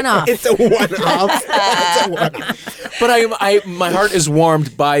 It's a one-off. It's a one-off. It's a one-off. But my heart is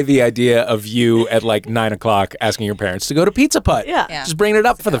warmed by the idea of you at like 9 o'clock asking your parents to go to Pizza Putt. Yeah. Yeah. Just bringing it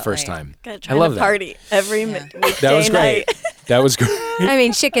up for the first time. Gotta I try love to that. party every weekday That was great. night. That was great. I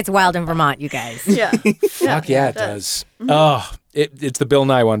mean, shit gets wild in Vermont, you guys. Yeah. Fuck yeah, it does. Oh, it's the Bill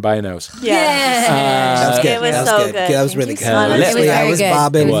Nye one by a nose. That was good. It was that was so good. good. That was really good. Honestly, It was Honestly, I very was good.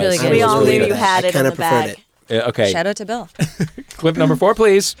 bobbing. It was really I good. We was all really knew good. you had I it in kinda the preferred bag. it. Okay. Shout out to Bill. Clip number 4,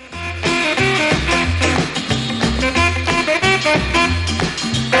 please.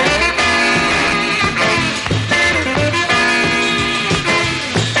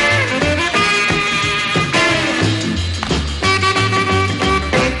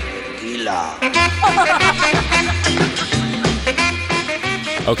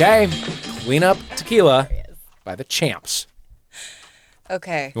 Okay. Clean Up Tequila by the Champs.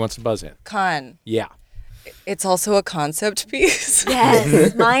 Okay. Who wants to buzz in? Con. Yeah. It's also a concept piece.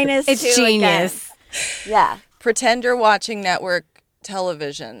 Yes. Mine is It's too genius. again. Yeah. Pretend you're watching network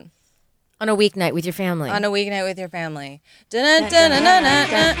television On a weeknight with your family. on a weeknight with your family.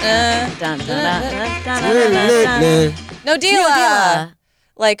 No deal.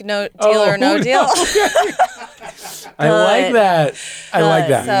 Like no deal or no deal. I like that. I like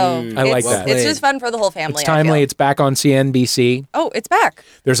that. So I like it's, that. It's just fun for the whole family. It's timely. I feel. It's back on CNBC. Oh, it's back.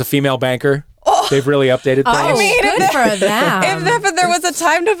 There's a female banker. They've really updated things. I mean, Good for them. if there was a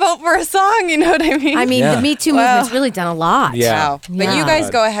time to vote for a song, you know what I mean? I mean, the Me Too movement's really done a lot. Yeah. Wow. But you guys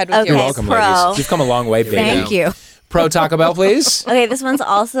go ahead with Okay, You're yours. welcome, Pro. ladies. You've come a long way, baby. Thank you. Pro Taco Bell, please. Okay, this one's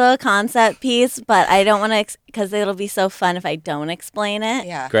also a concept piece, but I don't want to because it'll be so fun if I don't explain it.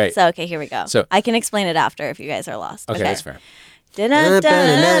 Yeah. Great. So okay, here we go. So- I can explain it after if you guys are lost. Okay, that's fair.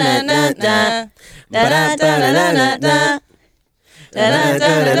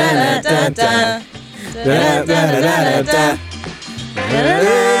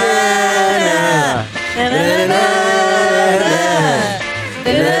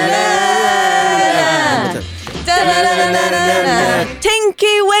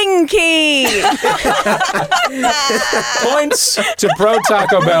 Tinky Winky. Points to Pro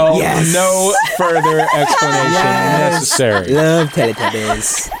Taco Bell. Yes. No further explanation necessary. Love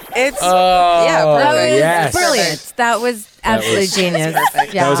Teletubbies. It's Oh, perfect. yes. Brilliant. That was absolutely was- genius.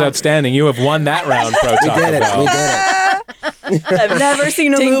 That was outstanding. You have won that round, Pro We Taco did it. Bell. We did it. I've never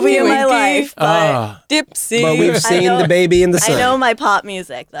seen a Tinky movie in my Winky. life, but Dipsy. But we've seen the baby in the sun. I know my pop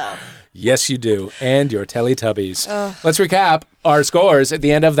music though. Yes, you do. And your Teletubbies. Let's recap our scores at the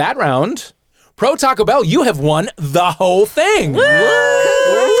end of that round. Pro Taco Bell, you have won the whole thing.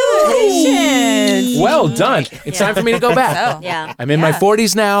 Well done. It's time for me to go back. Yeah. I'm in my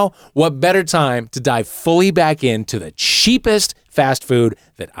 40s now. What better time to dive fully back into the cheapest fast food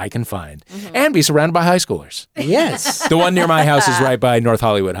that I can find and be surrounded by high schoolers. Yes. The one near my house is right by North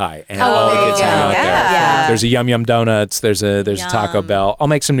Hollywood High, and all the kids hang out there. Yeah. There's a Yum Yum Donuts. There's a Taco Bell. I'll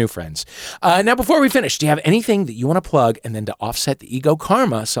make some new friends. Now, before we finish, do you have anything that you want to plug, and then to offset the ego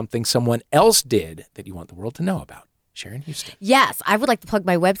karma, something someone else did that you want the world to know about? Sharon Houston. Yes, I would like to plug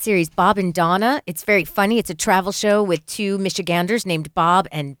my web series, Bob and Donna. It's very funny. It's a travel show with two Michiganders named Bob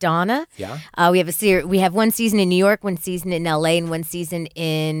and Donna. Yeah. We have we have one season in New York, one season in LA, and one season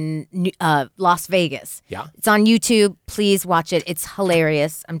in Las Vegas. Yeah. It's on YouTube. Please watch it. It's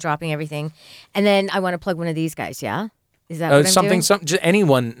hilarious. I'm dropping everything. And then I want to plug one of these guys, yeah? Is that what I'm doing? Something just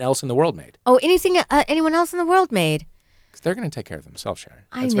anyone else in the world made. Oh, anything anyone else in the world made. 'Cause they're going to take care of themselves, Sharon.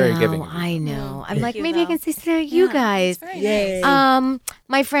 I That's know, very giving. of you. I know. I'm like, you, maybe I Val. can say something to you guys. Yay.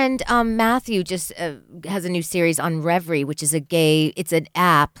 My friend Matthew just has a new series on Reverie, which is it's an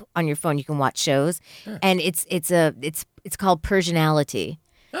app on your phone you can watch shows, and it's called Persianality.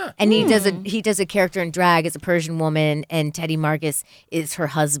 And he does a character in drag as a Persian woman, and Teddy Marcus is her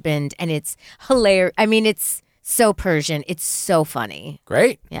husband, and it's hilarious. I mean, it's so Persian. It's so funny.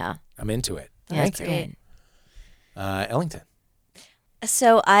 Great. Yeah. I'm into it. Yeah, it's great. good. Ellington.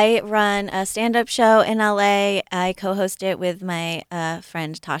 So I run a stand-up show in LA. I co-host it with my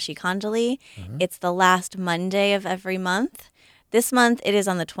friend Tashi Kandali. It's the last Monday of every month. This month it is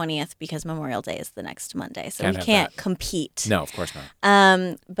on the 20th because Memorial Day is the next Monday, so Can't we have can't that. compete. No, of course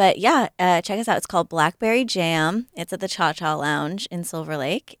not. But yeah, check us out. It's called Blackberry Jam. It's at the Cha Cha Lounge in Silver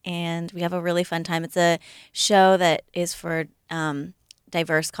Lake, and we have a really fun time. It's a show that is for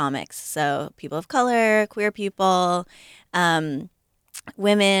diverse comics, so people of color, queer people,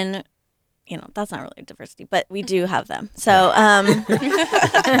 women. You know, that's not really diversity, but we do have them. So,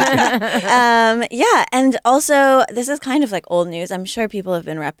 yeah. And also, this is kind of like old news. I'm sure people have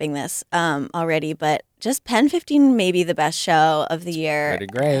been repping this already, but just Pen 15 may be the best show of the year. Pretty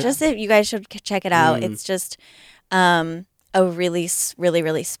great. Just you guys should check it out. It's just a really, really,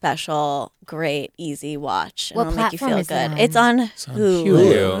 really special, great, easy watch. And What it'll make you platform feel is good. that? It's on It's on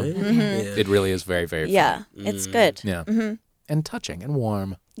Hulu. Hulu. It really is very, very Yeah, funny. it's good. Yeah. And touching and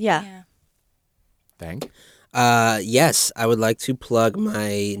warm. Yeah. Thank. Yes, I would like to plug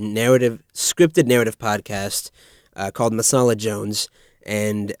my scripted narrative podcast called Masala Jones.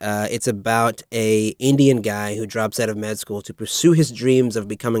 And it's about a Indian guy who drops out of med school to pursue his dreams of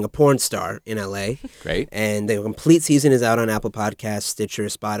becoming a porn star in LA. Great. And the complete season is out on Apple Podcasts, Stitcher,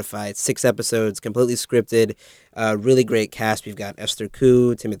 Spotify. It's 6 episodes, completely scripted. Really great cast. We've got Esther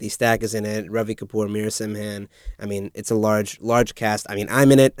Koo, Timothy Stack is in it, Ravi Kapoor, Mira Simhan. I mean, it's a large cast. I mean,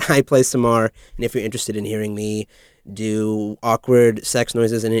 I'm in it. I play Samar. And if you're interested in hearing me do awkward sex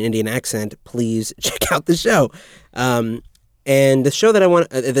noises in an Indian accent, please check out the show. And the show that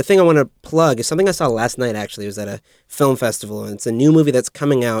the thing I want to plug is something I saw last night, actually. It was at a film festival, and it's a new movie that's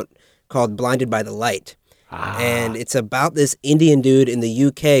coming out called Blinded by the Light. And it's about this Indian dude in the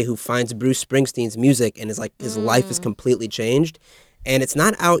UK who finds Bruce Springsteen's music, and is like his life is completely changed. And it's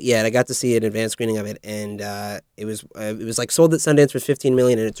not out yet. I got to see an advanced screening of it, and it was like sold at Sundance for $15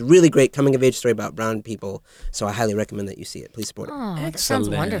 million, and it's a really great coming of age story about brown people. So I highly recommend that you see it. Please support it. Oh, that sounds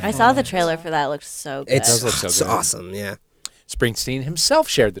wonderful. I saw the trailer for that. It looked so good. It does look so it's good. awesome. Yeah. Springsteen himself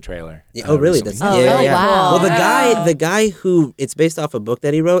shared the trailer. Yeah, oh, really? recently. Yeah. wow. Well, the guy who it's based off a book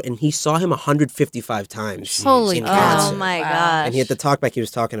that he wrote, and he saw him 155 times. Holy in cow. concert. Oh my gosh. And he had to talk back. He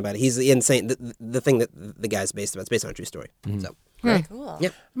was talking about it. He's insane. The thing that the guy's based about. It's based on a true story. So. Very cool.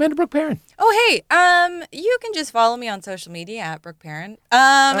 Yep. Amanda Brooke Perrin. Oh, hey, you can just follow me on social media at Brooke Perrin.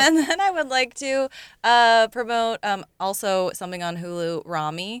 And then I would like to promote also something on Hulu,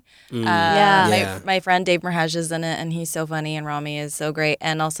 Rami. My friend Dave Merhaj is in it, and he's so funny, and Rami is so great.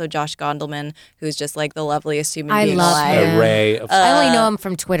 And also Josh Gondelman, who's just like the loveliest human being alive. An array of I only know him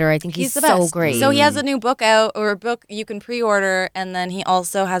from Twitter. I think he's the so best. great. So he has a new book out, or a book you can pre-order, and then he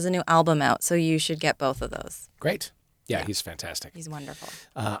also has a new album out. So you should get both of those. Great. Yeah, he's fantastic. He's wonderful.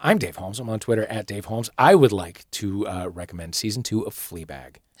 I'm Dave Holmes. I'm on Twitter at Dave Holmes. I would like to recommend season 2 of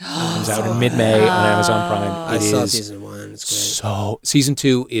Fleabag. It comes out in mid-May on Amazon Prime. I saw season 1. It's great. So season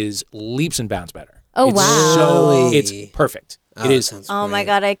 2 is leaps and bounds better. Oh, It's wow. It's perfect. It is Oh my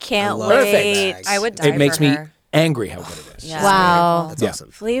God, I can't perfect. wait. I would die It makes for me her. angry how good it is. Yeah. Wow. That's Yeah.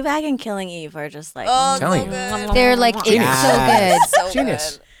 awesome. Fleabag and Killing Eve are just like. Oh, telling so you. good. They're like, it's Genius. so good. So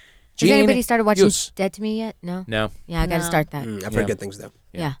Genius. good. Has anybody started watching Hughes. Dead to Me yet? No? No. Yeah, I got to start that. I've heard good things, though.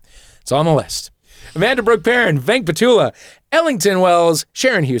 Yeah. It's on the list. Amanda Brooke Perrin, Venk Petula, Ellington Wells,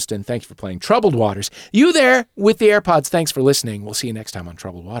 Sharon Houston, thank you for playing Troubled Waters. You there with the AirPods, thanks for listening. We'll see you next time on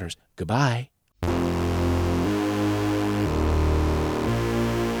Troubled Waters. Goodbye.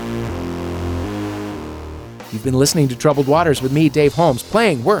 You've been listening to Troubled Waters with me, Dave Holmes,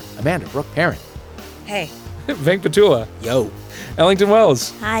 playing We're Amanda Brooke Perrin. Hey. Venk Petula. Yo. Ellington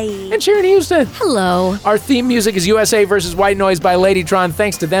Wells. Hi. And Sharon Houston. Hello. Our theme music is USA vs. White Noise by Ladytron.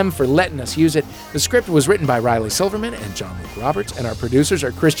 Thanks to them for letting us use it. The script was written by Riley Silverman and John Luke Roberts, and our producers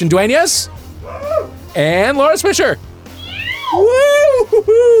are Christian Duenas and Laura Swisher.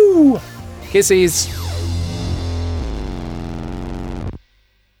 Woo! Kissies.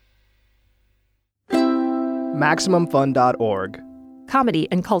 MaximumFun.org. Comedy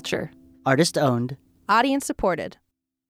and culture. Artist owned. Audience supported.